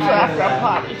gotta wait till after I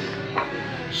potty.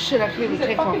 Shit, I can't even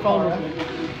take my phone with me.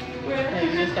 Yeah,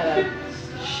 you just gotta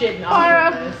shit and Farah.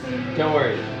 all this. Don't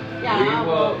worry. Yeah,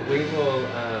 We will.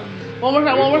 One more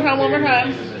time, one more time, one more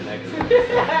time. In the next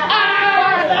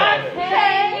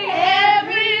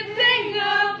Everything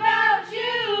about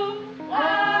you.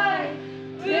 Why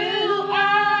do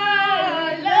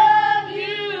I love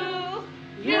you?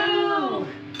 You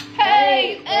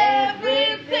hate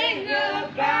everything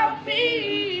about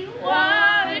me.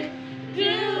 Why do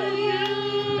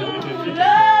you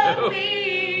love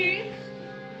me?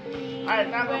 Alright,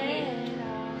 now go me.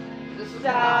 This is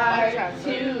Start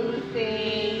to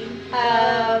think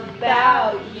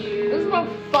about you. This is my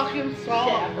fucking song,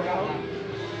 Shit, I bro. forgot that.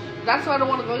 That's why I don't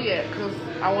want to go yet, because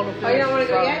I want to finish. Oh, you don't want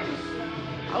to go the yet? song.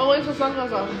 I'm gonna wait till sun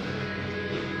goes off.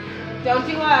 Don't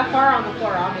do far on the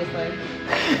floor, obviously.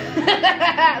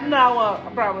 No, I won't. I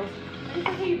promise.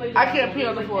 I can't pee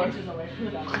on the floor. I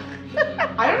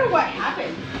don't know what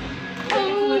happened.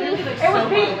 It was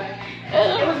pink.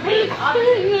 It was pink.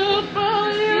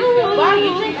 Wow,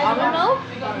 you drink almond milk?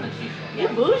 You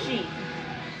bougie.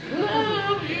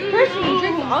 Christian, you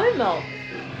drink almond milk.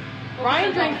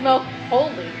 Ryan drinks milk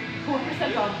wholly.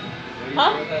 4% off.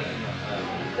 Huh?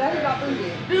 That is not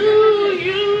bougie. Do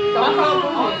you Don't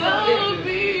call it love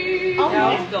me?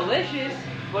 Now it's delicious,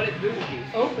 but it's bougie.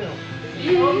 Oat milk.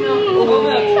 You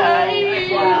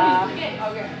Yeah. Okay.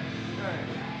 Okay.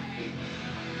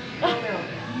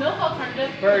 Milk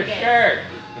alternative. For sure.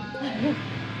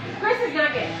 Chris is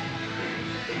not gay.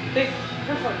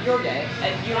 First of all, you're gay,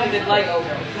 and you don't even like oat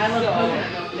milk. I love So-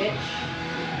 coconut milk, bitch.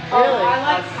 Oh, I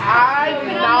like I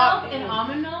Coconut do not. milk and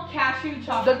almond milk. cashew The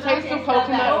chocolate. taste of milk.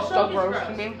 coconut is Oat so milk is gross to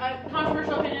gross. me.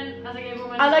 Controversial opinion, as I gave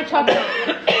women. I like chocolate milk.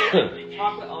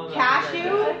 Chocolate almond milk.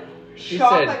 Cashew She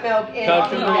chocolate said milk and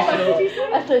chocolate almond milk.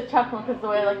 milk. I said chocolate milk is the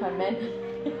way I like my men.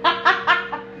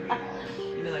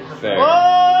 You mean like Fair.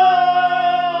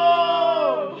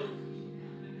 Whoa!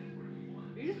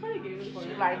 You're just putting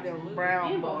like them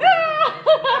brown buns.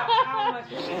 How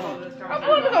much is this? I'm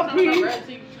going to go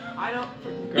pee. I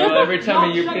don't. Girl, every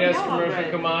time a UPS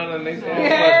commercial come on and they say,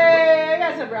 Yeah, I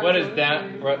got some brown. what is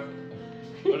that? What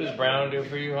does brown do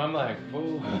for you? I'm like,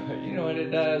 ooh, you know what it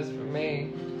does for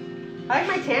me. I like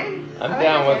my tan. I'm I like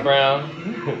down my with tan.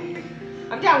 brown.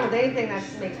 I'm down with anything that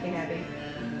makes me happy.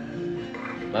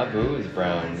 My boo is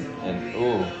brown, and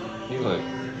ooh, he looks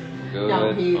good No,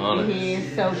 on it.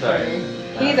 he's so Sorry.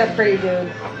 pretty. He's a pretty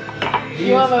dude. He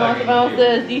You is want my fucking mom cute.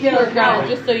 says these two are grounded,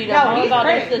 just so you know. No, Mom he's about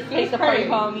pretty. us says take He's the party pretty.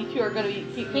 home. You two are gonna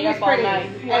keep me He's up all pretty. night.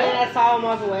 And then I saw him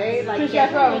walk away. Like, Because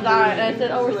that's where I was at, and I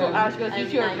said, oh, we're Swim. so Ash goes, you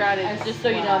two are grounded, just so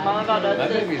you know. Mom about us My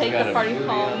says baby's take got the a party booty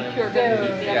home. on You it. two are gonna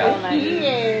keep me up all He night.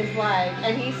 is like,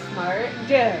 and he's smart.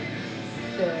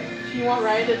 Dude. Do you want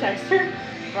Ryan to text her?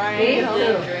 Brian, Me you don't too. need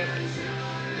a drink.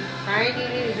 Brian, do you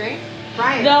need a drink?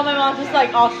 Brian. No, my mom's just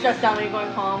like all stressed out when you're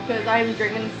going home because I'm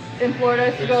drinking in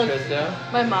Florida. She Who's goes, stressed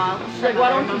out? my mom. She's like, why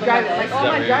don't you drive it? I'm like, Is oh, that I'm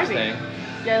where not you're driving. staying?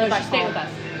 Yeah, No, they're she's staying with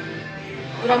us.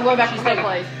 But I'm going back to She's my staying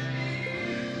place.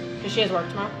 Because she has work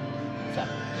tomorrow. So.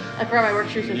 I forgot my work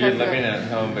shoes. so You're I forgot. living at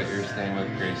home, but you're staying with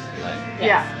Grace tonight.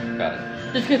 Yeah, Got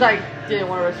it. just because I didn't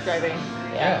want to risk driving.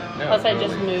 Yeah, no, Plus, I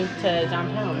just totally. moved to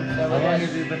downtown. So How we're long good.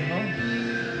 have you been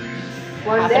home?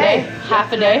 One Half a day. day.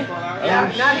 Half a day.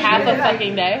 Yeah, Oh, not Half even a like-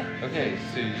 fucking day. Okay,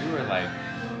 so you were like,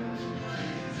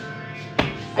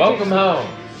 welcome home.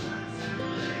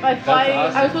 My flight,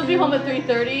 awesome. I was supposed to be home at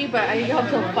 3:30, but I didn't get home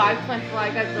till 5 because my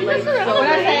flight got delayed. So when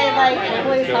I say like Yeah.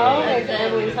 Emily's home, it's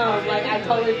Emily's home. Like I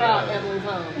totally forgot Emily's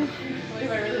home. What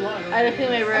if I really want to? I had to clean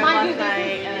my room Mind you, last this night,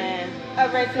 is- and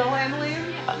then Original Emily,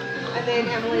 and then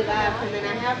Emily left, and then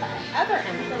I have other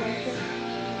Emily.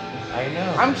 I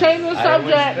know. I'm changing the I was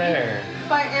subject. there.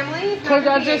 But Emily, Because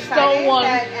I just stole one.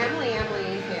 That Emily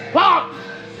is here. Pause.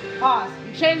 Pause.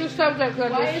 Change the subject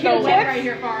because I Why just is it stole wet one. right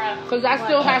here, Farah? Because that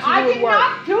still has to I do with did work.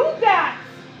 not do that.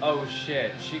 Oh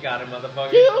shit, she got a motherfucking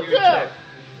Q-tip. Q-tip.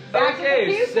 Back to the Okay,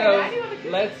 Q-tip. so I knew what the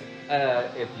Q-tip- let's,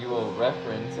 if you will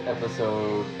reference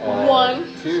episode 1.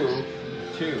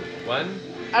 1?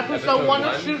 Episode 1 of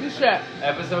one. Shooting Shit.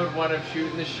 Episode 1 of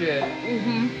Shooting the Shit.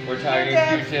 Mm-hmm. We're talking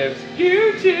Q-tips.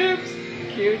 Q-tips.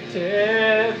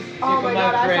 Q-tips. Oh Tickle my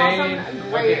God, I saw brain. some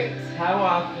great- Okay, how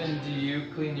often do you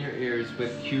clean your ears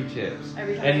with Q-tips?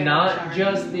 Every time I And get not out of the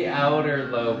shower. just the outer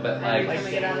lobe, but Every like time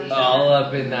I get out of the shower. all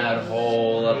up in that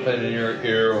hole, up in your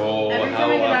ear hole. Every How time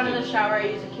I get out often? of the shower, I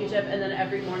use a Q-tip, and then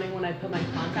every morning when I put my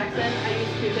contacts in, I use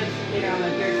Q-tips to clean around my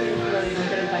piercings so that they don't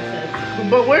get infected.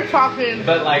 But we're talking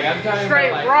But like I'm talking straight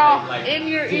about, raw like in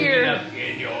your digging ear. up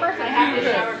in your First, I have to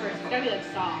Q-tip. shower first. It's gotta be like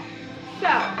soft. So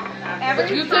every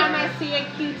Q-tip? time I see a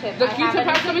Q-tip, The I have Q-tip an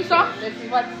has to be addiction. soft? This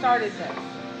is what started this.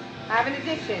 I have an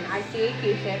addiction. I see a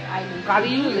Q-tip. I need Gotta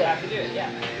to use it. have to do it, yeah.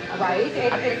 Right?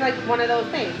 It's like one of those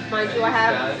things. Mind you, I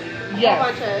have a Yes.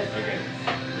 whole bunch of Okay.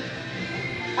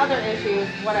 other issues,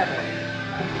 whatever.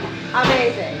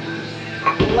 Amazing.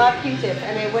 Love Q-tips.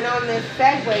 And I went on this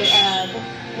segue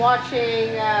of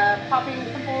watching popping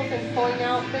pimples and pulling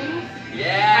out things.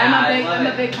 Yeah, I'm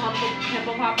a big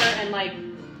pimple popper, and like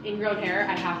ingrown hair,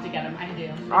 I have to get them. I do.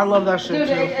 I love that shit Dude,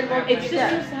 too. it works. It's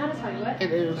just so satisfying. What?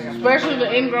 It is. Especially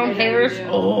the ingrown hairs.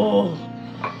 Oh.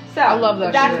 So, I love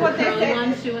that that's shit. what this Curly is.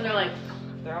 ones too, when they're like,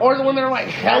 Or when they're like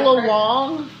hella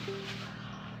long.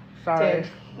 Sorry. Dude,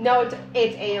 no, it's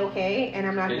A-okay, and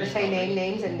I'm not going to say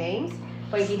names,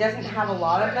 but he doesn't have a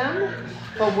lot of them.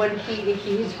 But when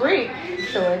he's Greek,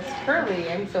 so it's curly,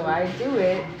 and so I do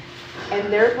it,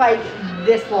 and they're like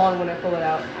this long when I pull it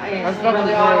out. That's It's fucking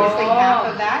really gross. obviously half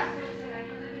of that,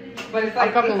 but it's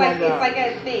like fucking love it's that. like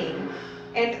a thing,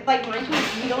 and like mind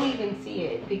you don't even see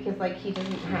it because like he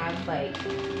doesn't have like.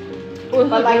 But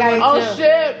like I Oh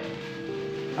shit!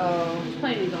 oh, just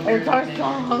playing these on It's our thing.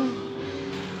 song.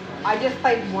 I just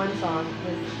played one song.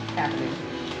 This happening.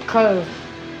 Cause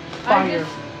I fire.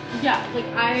 just, yeah, like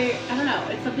I don't know.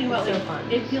 It's something about It's so like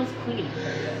fun. it feels clean.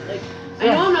 Like I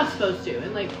Yeah. know I'm not supposed to,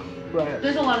 and like Right.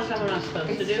 there's a lot of stuff I'm not supposed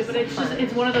to It's do, just but it's fun. just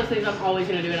it's one of those things I'm always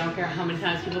gonna do. I don't care how many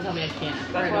times people tell me I can't.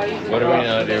 or I That's why I don't use want it. What are we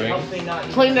not It doing? helps me not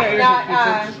use Clean their ears. Not,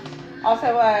 with Q-tips.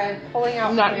 also, pulling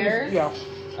out Not hairs. yeah.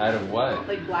 Out of what? to.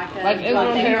 Like blackheads, Like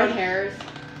ingrown ingrown hairs. hairs.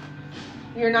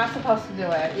 You're not supposed to do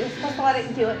it. You're supposed to let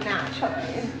it do it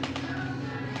naturally.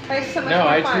 But it's so much No, more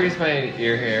I fun. tweeze my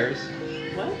ear hairs.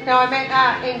 What? No, I meant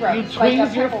ingrowns. You like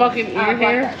tweeze your pimples, fucking ear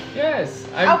hair? blackheads. Yes,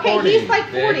 I'm Okay, 40, he's like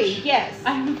 40. bitch. Yes,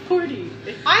 I'm 40.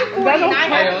 I'm 40 That's and I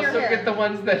okay. I have ear also hair. get the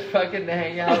ones that fucking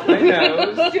hang out my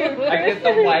nose. I get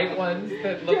the white ones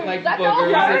that look like that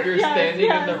boogers don't if you're hurt. standing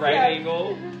Yes, in the yes, right yes.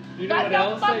 angle. You know what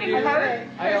else I do? hurt.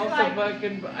 I also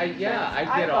I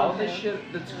get all the shit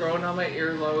that's growing on my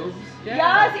earlobes. Yeah.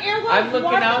 Yes, earlobes. I'm looking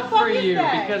What out the fuck for is you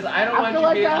that? because I don't I want feel you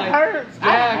like being that like, hurts. I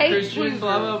yeah, hate Christian, tweezers.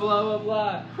 blah blah blah blah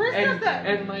blah. Chris does that.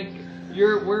 And like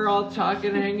we're all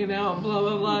talking, hanging out, and blah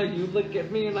blah blah. You look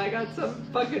at me and I got some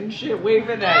fucking shit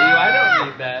waving at you. I don't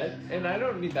need that, and I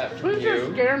don't need that from Tweezers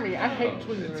you. scare me. I hate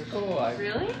tweezers. It's cool.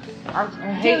 Really? I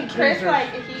hate Dude, Chris, tweezers. like,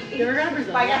 You ever got a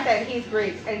Brazilian? like I said, he's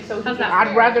Greek, and so How's he that?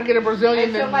 I'd rather get a Brazilian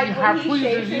And so, than like, when have he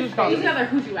tweezers shaves his used on He's me. another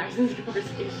Hoochie Waxes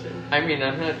conversation. I mean,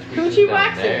 I'm not Coochie tweezing down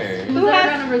waxes. there. Who's Who ever has-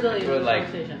 done a Brazilian But, like,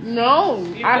 conversation? No, I No,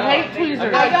 hate I'm tweezers.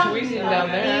 I not don't tweezing need down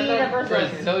there. a I'm not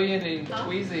Brazilian. Brazilian and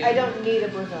tweezing. I don't need a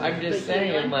Brazilian. I'm just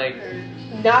saying, like,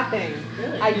 Nothing.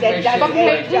 Really? I You did may that. shave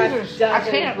It like- just I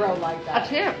doesn't can't. grow like I that.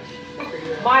 can't.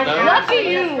 Mine No. absolutely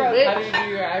Lucky just you, grows. bitch. how do you do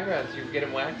your eyebrows? You get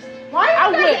them waxed? Why I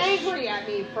are you wish. guys angry at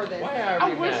me for this? Why are I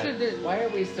we wish mad? it did. Why are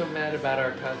we so mad about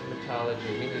our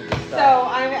cosmetology? We need to So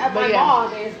stop. my But yeah.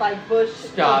 mom is like Bush.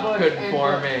 Stop Bush and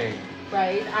conforming. Bush,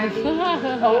 right? I'm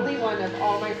the only one of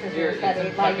all my You're sisters that it's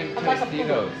is a like fucking I'm like a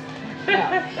poodle. Tostitos. No.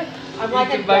 I'm like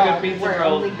a Eating like a dog pizza where it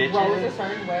roll, only bitches. grows a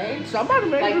certain way. Somebody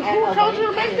made Like this at food. a Told you to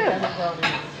length, make and it this. doesn't grow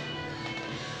anymore.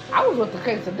 I was with the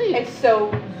quesadilla. It's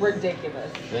so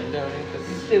ridiculous. Then don't eat the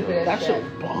pizza Stupid roll. That as shit shit.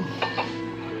 was bomb.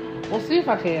 We'll see if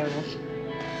I can.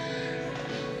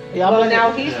 Well,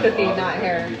 now he's cooking, not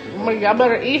her. Y'all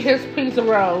better eat his pizza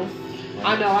rolls.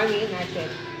 I know, I'm eating that shit.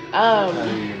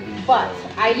 But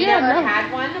I Yeah, never no.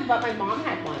 had one, but my mom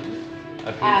had one.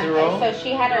 A pizza roll? So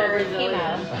she had a Brazilian.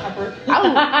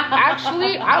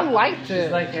 actually, I liked She's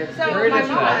it. like, I've So heard my of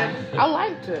mom- that. I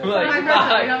liked it. Like, I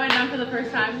fuck. got mine done for the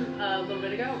first time a little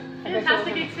bit ago.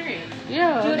 Fantastic experience.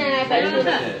 Yeah. Dude, and I bet you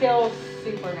Yeah. it's still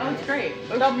super Oh, nice. it's great.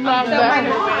 It's not So my bad.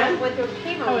 mom went through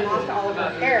chemo and lost all of her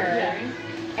hair,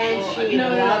 and she No,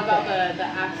 loved about it. the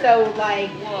after. So like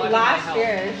Well, I mean, last my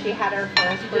year, she had her first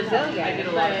I did Brazilian,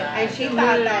 a lot of that. and she No,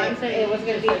 thought no, that I'm saying it was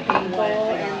gonna be just like painful what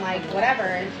I and got. like whatever,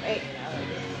 and it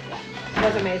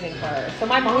was amazing for her. So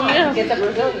my mom Yeah. gets a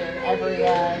Brazilian every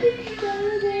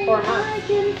 4 months.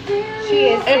 She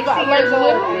is 60 If I, like, years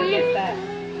old and literally- gets that.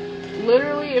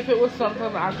 Literally, if it was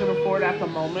something I could afford at the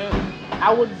moment,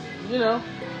 I would, that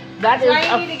So is,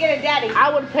 now you need to get a daddy. I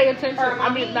would pay attention. Or I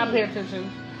mean, not pay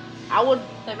attention. I would,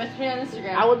 They messaged me on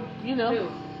Instagram. I would, Who?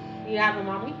 You have a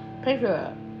mommy? pay for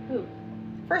that. Who?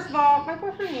 First of all, my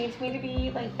boyfriend needs me to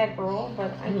be like that girl,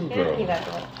 but I Who can't girl? be that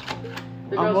girl.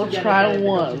 The I'm girls gonna who get try it, the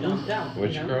girls who one. don't,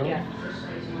 Which you know? girl? Yeah.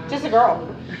 Just a girl.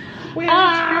 Any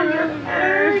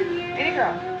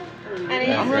girl. And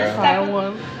he's I'm gonna Yeah. try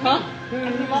one. Huh?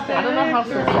 And he loves it. I don't know how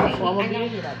successful I'm I gonna know be.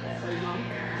 he loves it.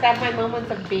 To have my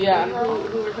moments of being Yeah. a girl,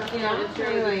 Who were talking you know, about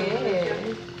Instagram? really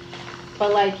is.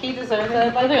 But like, he deserves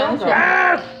a like they on girl.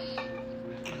 Ah!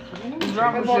 My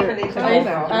Drop a boyfriend shit. needs a I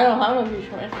girl. don't know how to use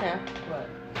your Instagram.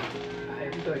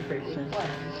 I'm going crazy.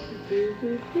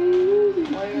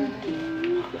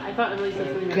 I thought Emily said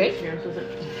something on Okay. Instagram, so I was like,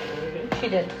 She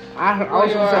did. I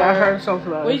was gonna say I heard something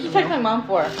about what did you text my mom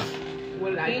for?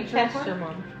 What did You texted your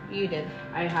mom. You did.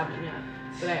 I haven't yet.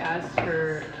 But I asked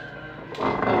her, oh,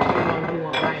 my mom, do you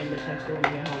want Ryan to text her when you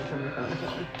get home from the phone?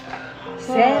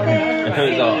 7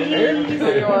 It was all-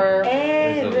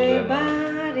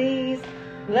 Everybody's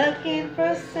looking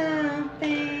for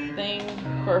something. Thing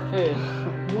for food.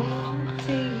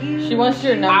 She She wants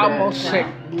your I number. almost said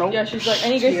nope. Yeah, she's like,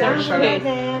 any good service paid.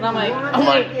 And I'm like,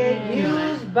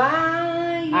 used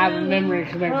by you. I have a memory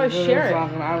connected Oh, to this share it.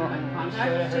 song, and I don't.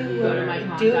 Contact? Go to my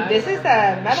contact. Dude, this is the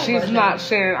metal She's version. not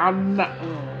sharing. I'm not.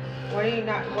 What are you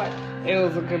not? What? It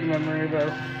was a good memory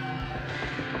though.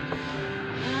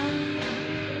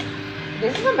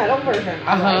 This is a metal version.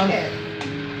 I Uh-huh. like it.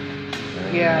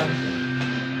 Yeah,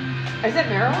 Is it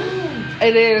Maryland?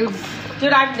 it is.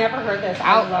 Dude, I've never heard this.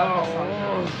 I love this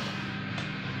song.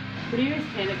 What do you guys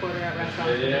panic order at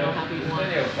restaurants if they don't have what you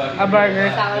want? A burger.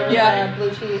 Salad with Yeah. blue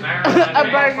cheese. A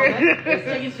burger. Just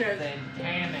taking strips.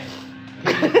 Satanic.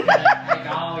 He's gonna take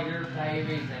all your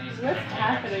babies and he's gonna What's take them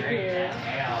happening straight here? to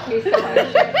hell. He's so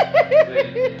much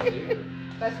shit.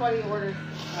 That's what he orders.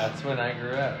 That's when I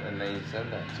grew up, and they said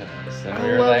that to us, and I we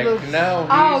were love like, those- "No,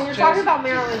 Oh, he's you're just talking about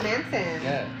Marilyn Manson.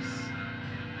 yes."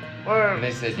 Or And they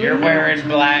said, "You're wearing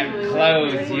black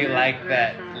clothes. You like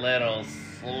that little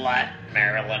slut,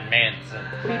 Marilyn Manson.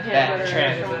 That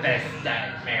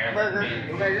transvestite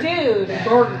Marilyn Manson." Dude.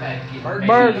 burger.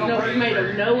 No, it's made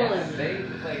of no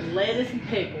lemon, lettuce and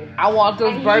pickle. I want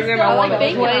this And burger and I I want like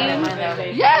it bacon on plain.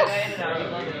 mine. Yes,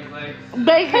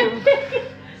 bacon.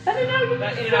 I didn't know you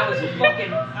That, and I was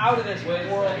fucking out of this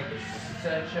world.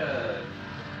 Such a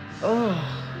Ugh.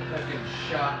 fucking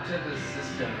shock to the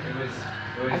system. It was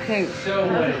I can't. so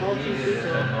what it needed at the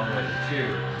moment too.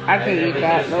 I can't eat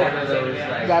that. Nope.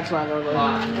 Like, That's not gonna go.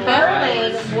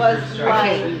 Mermaid was I like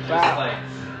can't eat that. like,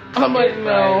 I'm like,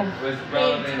 no. was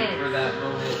relevant Intense. for that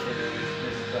moment, and it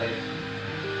was just like.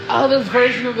 Oh, this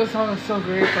version of the song is so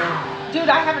great though. dude,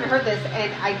 I haven't heard this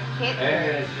and I can't hear And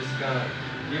it. it's just gone.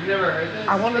 You've never heard this?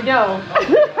 I want to No.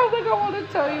 I want to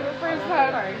tell you the first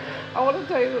time. I want to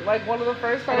tell you like one of the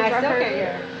first times And I I still heard can't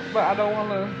hear it, but I don't want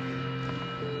to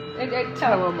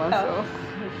tell it myself.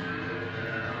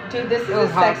 Dude, this is It was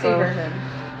a hot, sexy though. version.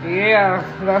 Yeah,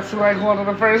 that's like one of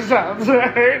the first times I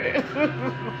heard it.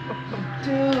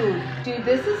 Dude,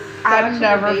 this is such I've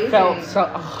never amazing. felt so.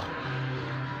 Ugh.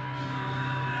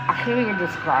 I can't even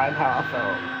describe how I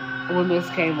felt when this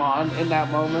came on in that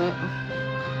moment.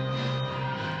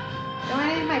 No,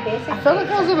 I need my basic. I felt like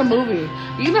I was in a movie.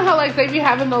 You know how like they be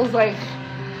having those like.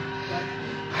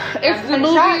 It's the Take a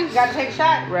shot. You movies, gotta take a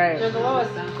shot. right? You're the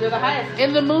lowest. You're the highest.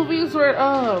 In the movies where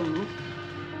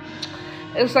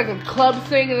it's like a club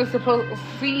thing and it's supposed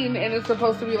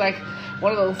to be like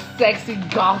one of those sexy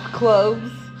goth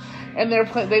clubs, and they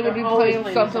would be playing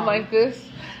something like this.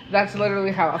 That's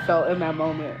literally how I felt in that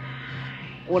moment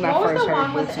when I What was first the one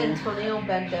heard with this. Antonio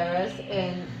Banderas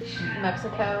in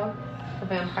Mexico? The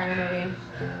vampire movie.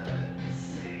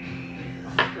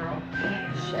 Girl.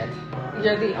 Shit.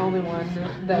 You're the only one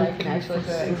that I can actually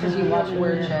say because you watch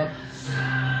weird shit.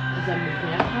 Is that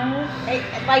vampire? Hey,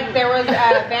 like there was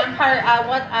a vampire.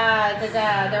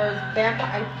 There was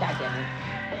vampire. God damn it.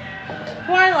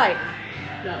 Twilight.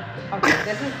 No. Okay,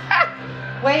 this is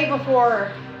way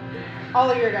before all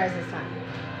of your guys' time.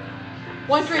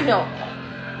 One Tree Hill.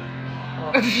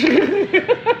 Why do you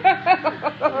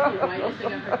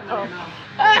think I've heard from your mouth?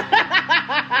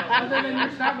 Other than your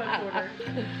Starbucks order.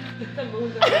 The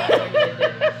moons No.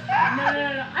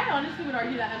 I honestly would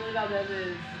argue that Emily Valdez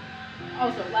is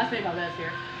also last name Valdez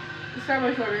here. The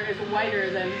Starbucks order is whiter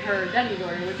than her Denny's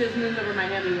order, which is moons over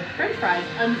Miami with French fries,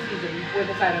 unseasoned with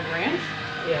a side of ranch.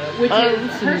 Yeah. Which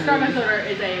is her Starbucks order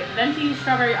is a venti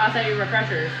strawberry acai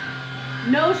refreshers,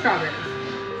 no strawberries.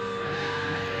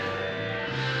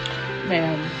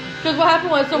 Man, Because what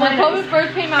happened was, so when COVID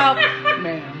first came out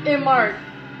man. in March,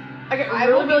 I got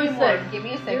really sick. Give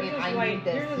me a second. I need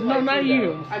this. No, not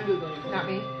you. I'm googling. Not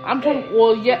me. I'm talking.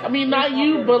 Well, yeah. I mean, not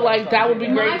you, but like that would be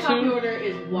My great coffee too. order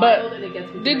is wild But and it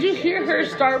gets me. did to you my shit. hear her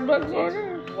It's different. Starbucks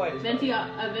order?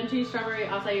 Venti strawberry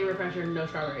acai refresher, no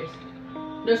strawberries.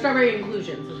 No strawberry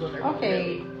inclusions is what they're called.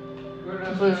 Okay.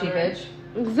 Bougie bitch.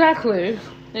 Exactly.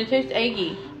 It tastes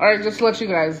eggy. All right, just to let you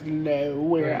guys know,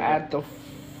 we're at the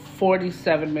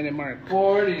 47-minute mark,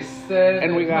 47.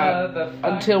 and we got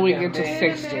until we get to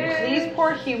 60. These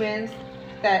poor humans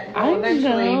that I will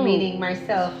eventually, know. meaning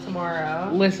myself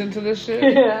tomorrow. Listen to this shit.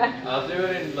 I'll do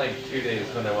it in like 2 days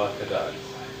when I walk the dogs.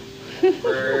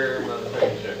 For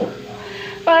motherfucking sure.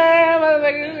 Fire,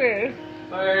 motherfucking shit.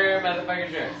 For motherfucking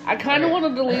sure. I kind of want to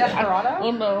delete. Desperado?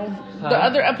 Oh no, the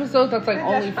other episode that's like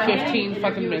only Desperado? 15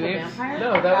 fucking Interview with a minutes. vampire?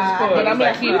 No, that was cool. But I'm gonna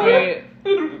It was keep like, it.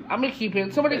 I'm gonna keep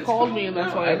it. Somebody called me and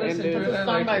that's why I listened to ended. it. It's a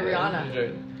song by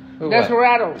Rihanna.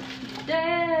 Desperado.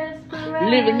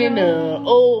 Living in the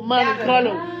old Monte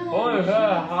Carlo.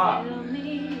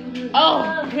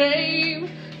 Oh, pain.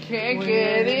 Can't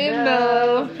get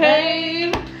enough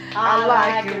pain. I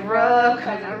like it rough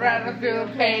cause I'd rather feel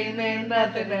pain than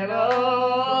nothing at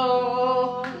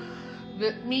all.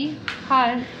 Me?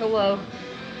 Hi. Hello.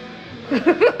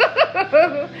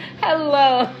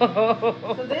 Hello.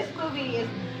 So this movie is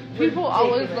People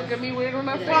always ridiculous. look at me weird when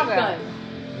I say Top that. Gun.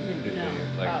 No.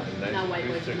 Not white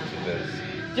boys,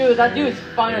 not Dude, that dude's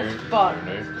fun as fuck.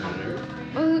 That's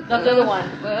the other one.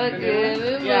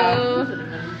 Yeah.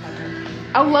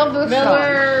 I love this song.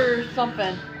 Miller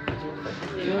something.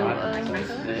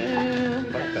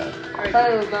 Fuck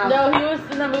that. No, he was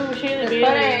in that movie with Shane and Just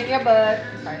put it in your butt.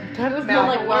 That is I not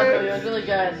like the Marco. It word. was really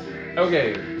good.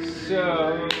 Okay,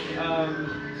 so,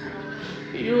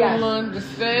 You Yes. will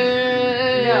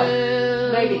understand.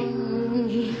 No. Maybe.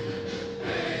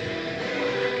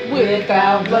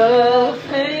 Without love,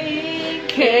 pain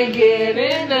can't get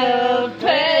enough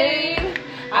pain.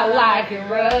 I like it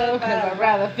rough cause I'd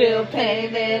rather feel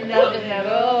pain than nothing at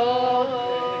all.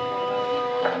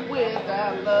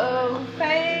 Without love,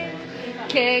 pain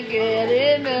can't get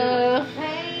enough.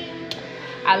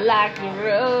 I like it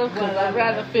rough cause I'd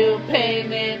rather feel pain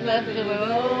than nothing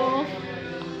at all.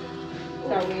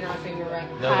 Sorry, we're not saying you're right.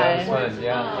 no, that was fun,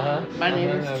 yeah. My name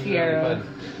is That was Tiara. really fun.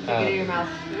 Get it in your mouth.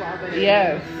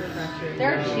 Yes.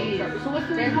 They're cheese. So what's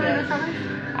the They're name of good. the summer?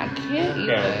 I can't eat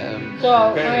Okay. them. So,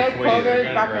 Okay, I had wait, COVID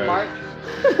you're back gonna in grow. March.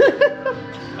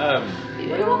 What do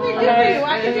you want me to do for you?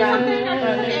 I can do something. I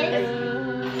can do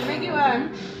eggs. Make you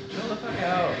Chill the fuck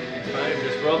out. It's fine.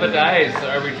 Just roll the dice.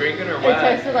 Are we drinking or It what?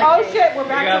 tasted like Oh shit, we're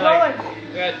back to rolling.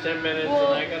 We got 10 minutes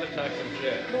Well- and I gotta talk some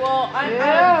shit. Well, I'm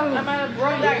at a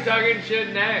Roll We're that. talking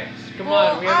shit next. Come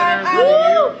Well, on, we haven't heard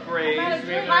woo! from you, Grace. I'm at a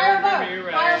We haven't fire heard vote. from you,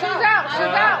 Fire right? She's out. She's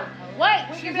out. Wait,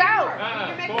 We she's can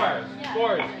make out.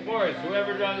 more. Fours.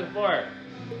 Whoever draws the four.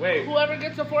 Wait. Whoever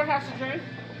gets a 4 has to drink.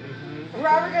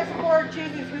 Whoever gets the board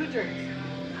chooses who drinks.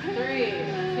 3,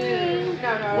 2.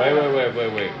 No.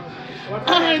 Wait.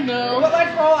 I know. Well,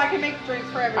 let's roll. I can make drinks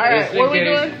for everyone. All right, Just in what are we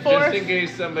case- doing? 4? Just in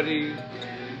case somebody.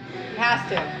 Has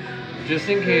to. Just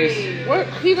in case. What?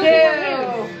 He doesn't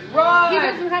have his. Roll. He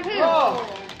doesn't have his. Roll.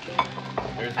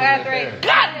 There's I got one 3. right there.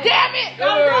 God damn it!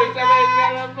 Oh, somebody's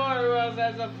got a 4. Who else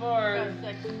has a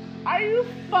 4? Are you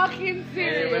fucking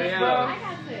serious, Anybody bro? else? I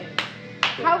got 6.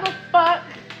 How the fuck?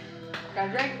 Got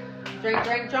a drink.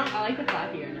 Drink, drunk. I like the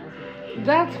clappy right now.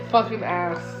 That's fucking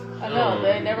ass. I know,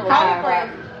 they never How laugh.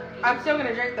 for you? I'm still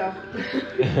gonna drink though.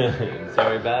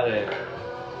 Sorry about it.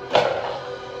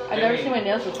 I've never seen my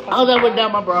nails this Oh, that went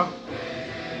down my bra.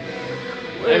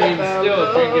 I mean,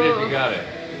 still, drink it if you got it.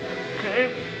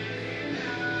 Okay.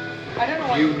 I don't know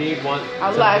what. You need one.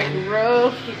 I like something?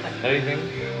 rough.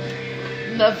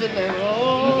 Anything? Nothing at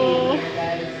all.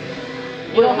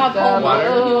 You don't have cold Water?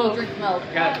 milk. You don't drink milk.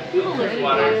 Got People just live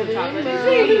water. in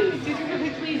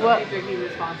chocolate. Please What? don't be drinking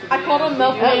responsibly. I called him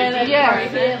milk And and yeah.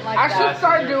 president like I that. should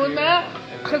start doing that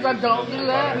because I don't do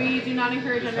that. We do not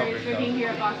encourage underage drinking here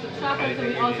at Box of Chocolates, and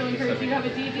we also encourage you to have a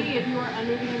DD if you are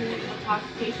under the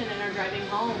intoxication and are driving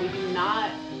home. We do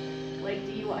not like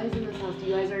DUIs in this house.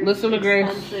 DUIs are Listen to Grace.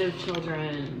 expensive,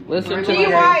 children. Listen We're to like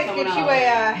DUIs someone get you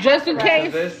else. a. Just in So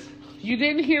case this. you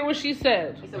didn't hear what she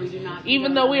said. So we do not.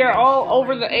 Even though we are all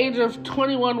over the age of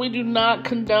 21, we do not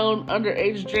condone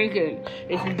underage drinking.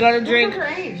 If you're gonna drink,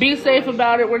 underage? be safe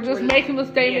about it. We're just making the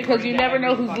statement because you never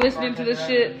know who's listening to this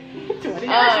shit. First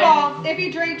of all, if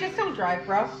you drink, just don't drive,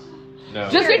 bro. No.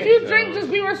 Just if you drink,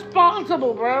 just be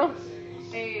responsible, bro.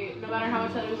 Hey, no matter how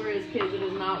much that Uber is, kids, it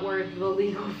is not worth the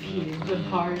legal fees. The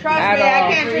hard. Trust At me, all.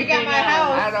 I can't drink at my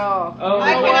house. At all. Oh,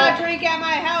 I no. cannot drink at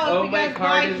my house Oh, my because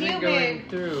card my isn't going human.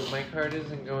 through. My card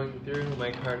isn't going through.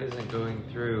 My card isn't going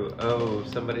through. Oh,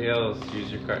 somebody else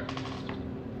use your card.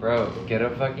 Bro, get a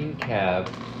fucking cab.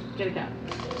 Get a cab.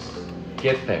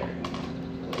 Get there.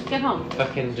 Get home.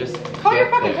 Fucking just. Call your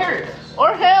get fucking there. parents.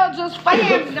 Or hell, just I fucking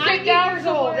am sit 90 down years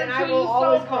old and I somewhere will until you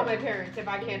always sober. call my parents if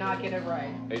I cannot get it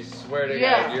right. I swear to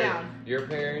Yeah. God, Down. your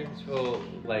parents will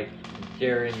like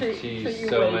guarantee Treat you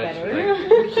so way much.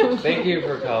 better. Like, thank you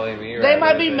for calling me. They right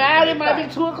might be with mad. It Like, might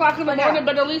be 2 o'clock in the No. morning,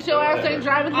 but at least your ass ain't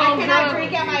driving I home cannot drunk.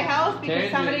 drink at my house because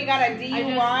Tangent. somebody got a I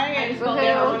DUI just and felt they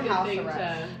that were was on a good house thing arrest.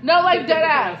 to. No, like Good dead thing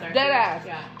to ass, put out dead there. ass.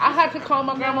 Yeah. I had to call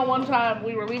my grandma one time.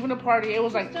 We were leaving a party. It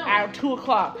was like Don't. at 2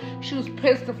 o'clock. She was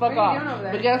pissed the fuck What are you off. doing over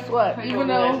there? But guess what? I Even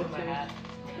know though, what it is.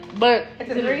 but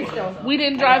It's a 3 still. we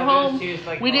didn't drive home.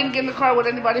 We didn't get in the car with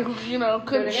anybody who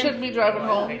couldn't should be driving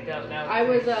home. I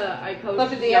was I coached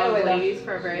Left it the other young way, though. ladies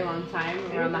for a very long time,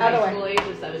 around the Other high way. school age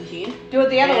of 17. Do it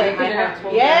the other way. And I have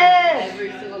told Yes! them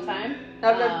every single time.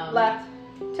 Up the left.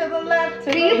 To the left.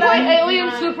 To Can the you play left. Alien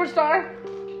not- Superstar?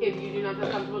 If you do not feel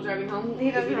comfortable driving home, He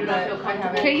if doesn't you do have not that. feel I have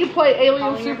comfortable Can you play Alien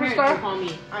calling your parents, you Superstar? call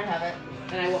me, I have it.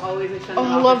 and I will always extend Oh,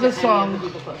 an I offer love to this any of song. the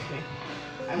people close to me.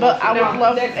 But I No, would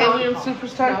love that song- Alien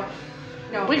Superstar.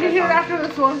 No. We can hear it after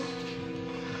this one.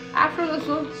 After this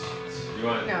one. You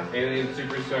want No. Alien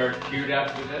Superstar queued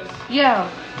after this? Yeah.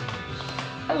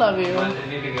 I love you. You want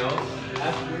anything else?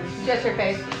 Just your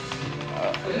face.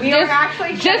 We are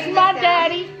actually Just shutting my this down.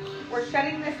 daddy. We're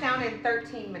shutting this down in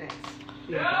 13 minutes.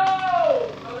 No!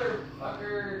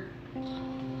 Motherfucker.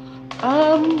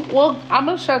 Well, I'm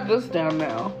gonna shut this down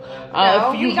now.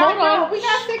 No, If you we got, hold on, no, we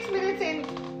got 6 minutes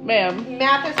in. ma'am,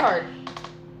 Math is hard.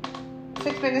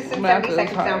 6 minutes and Math 70 is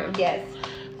seconds hard. down. Yes.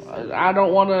 I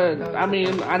don't want to. No, I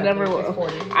mean, I never, it's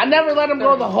 40. I never let him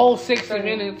go the whole 60 30.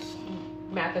 minutes.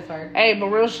 Math is hard. Hey, but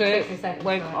real shit, 60 seconds,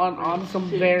 like not- on some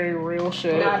very real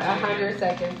shit, Not 100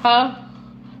 seconds. huh?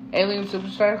 Alien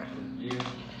Superstar. You.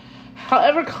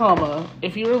 However, comma,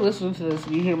 if you were listening to this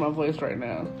and you hear my voice right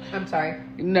now, I'm sorry.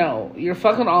 no, you're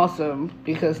fucking awesome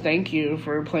because thank you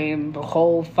for playing the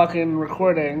whole fucking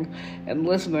recording and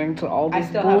listening to all I this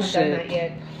still bullshit. haven't done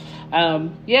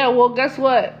that yet. Yeah, well, guess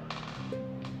what?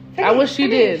 I wish you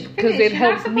did, 'cause it You're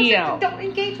helps not me supposed to- out. Don't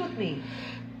engage with me.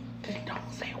 Don't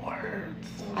say words.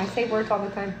 I say words all the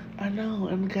time. I know,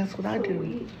 and guess what I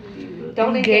do?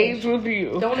 Don't engage. with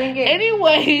you. Don't engage.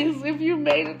 Anyways, if you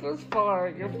made it this far,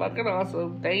 you're fucking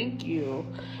awesome. Thank you.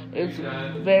 It's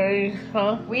very,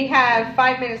 huh? We have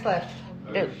 5 minutes left.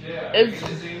 It's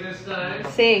sing this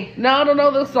time? Sing. no, I don't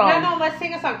know this song. No, let's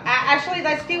sing a song. Actually,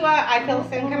 let's do I Feel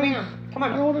Sin. Come here. Come I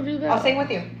don't on. want to do that. I'll sing with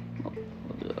you.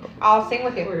 I'll sing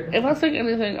with you. If I sing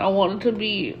anything, I want it to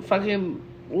be fucking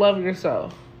Love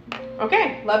Yourself.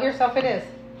 Okay. Love Yourself it is.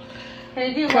 Can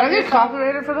you do Can I Love get Yourself?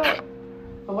 copyrighted for that?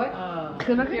 A what?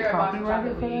 Can I if get you're a box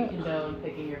copyrighted chocolate, for will you that? condone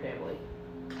picking your family?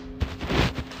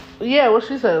 Yeah, what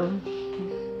she said.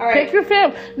 All right. Pick your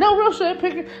fam. No, real shit.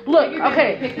 Pick your. Look, Pick your family.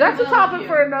 okay, Pick that's a your family. topic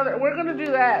for another. We're gonna do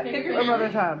that Pick your another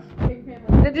family. time. Pick your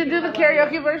family. Did you do the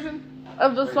karaoke version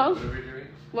of the What are song? we doing?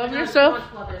 Love Yourself.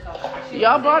 Love yourself.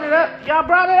 Y'all brought it up. Y'all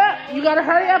brought it up. You gotta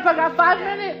hurry up. I got 5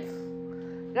 minutes.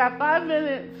 Got 5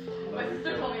 minutes. My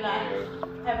sister told me that.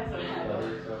 Episode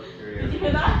 10. Did you Karaoke.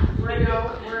 hear that?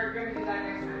 We're gonna do that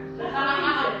next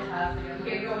time.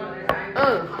 Okay, go another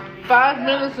time. 5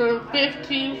 minutes and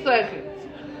 15 seconds.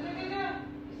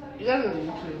 You guys are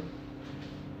YouTube.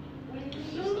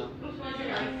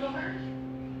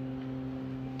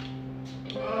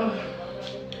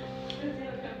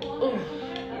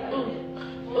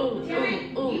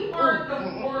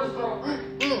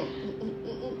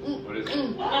 What is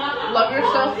it? Love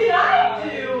yourself. What did I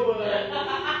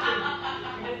do?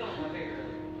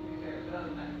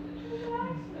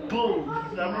 Boom.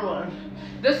 Number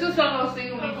 1. This is the song I was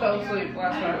singing when you fell asleep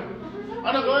last night.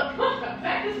 Oh no, go up.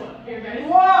 Back this one. Here, guys.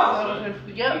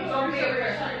 Yep.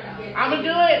 I'ma do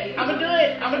it. I'ma do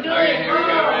it. I'ma do Okay, it. here we go.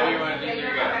 Ready? 1, 2, 3,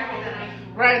 go.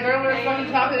 Right, they're over there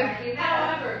fucking talking.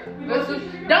 This is.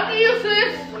 Don't get used to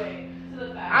this.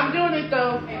 I'm doing it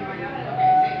though.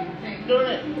 Doing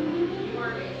it.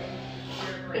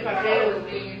 If I can.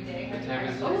 What time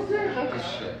is it?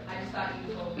 Oh, shit.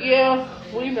 Yeah,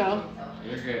 we know.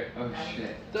 You're good. Oh,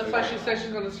 shit. That's why she said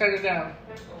she's gonna turn it down.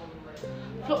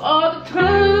 For all the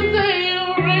times that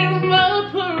you rain my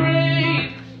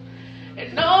parade,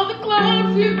 and all the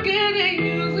clothes you're getting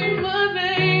using my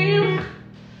name.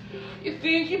 You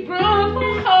think you broke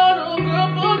my heart, oh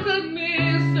girl, for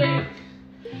goodness sake.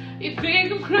 You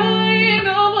think I'm crying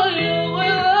over you,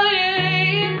 well I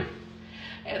ain't.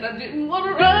 And I didn't want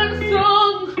to write a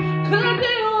song, cause I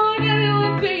didn't want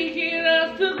anyone thinking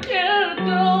I still cared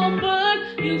though.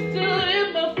 But you still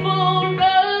hit my phone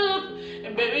up,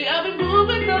 and baby I've been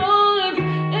moving on.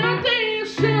 And I think you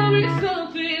should be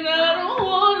something I don't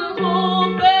want to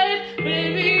hold back.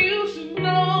 Baby you should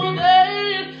know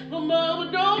that my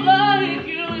mama don't like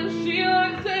you and she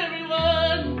likes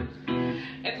everyone.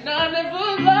 And I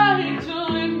never lied to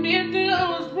admit that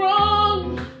I was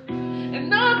wrong.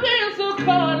 And I've been so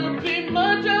caught up in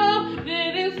my job,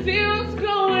 didn't see what's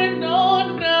going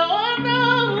on. Now I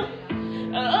know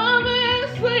I've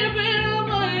been sleeping on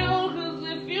my own. Cause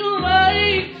if you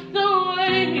like the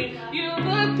way you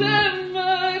look that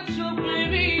much, oh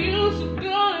baby, you should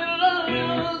go and love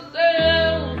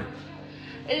yourself.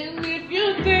 And if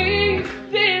you think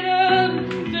that I'm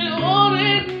still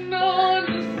holding on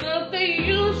to something,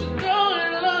 you should go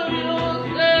and love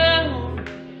yourself.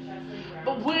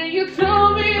 But when you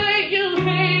told me that you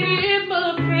hated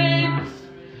my friends,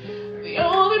 the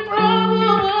only problem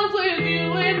was with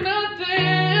you and not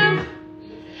them.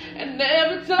 And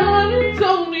every time you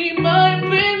told me my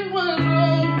pen was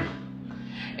wrong,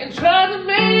 and tried to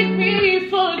make me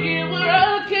forget where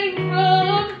I came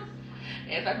from,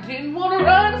 and I didn't want to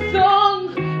write a song.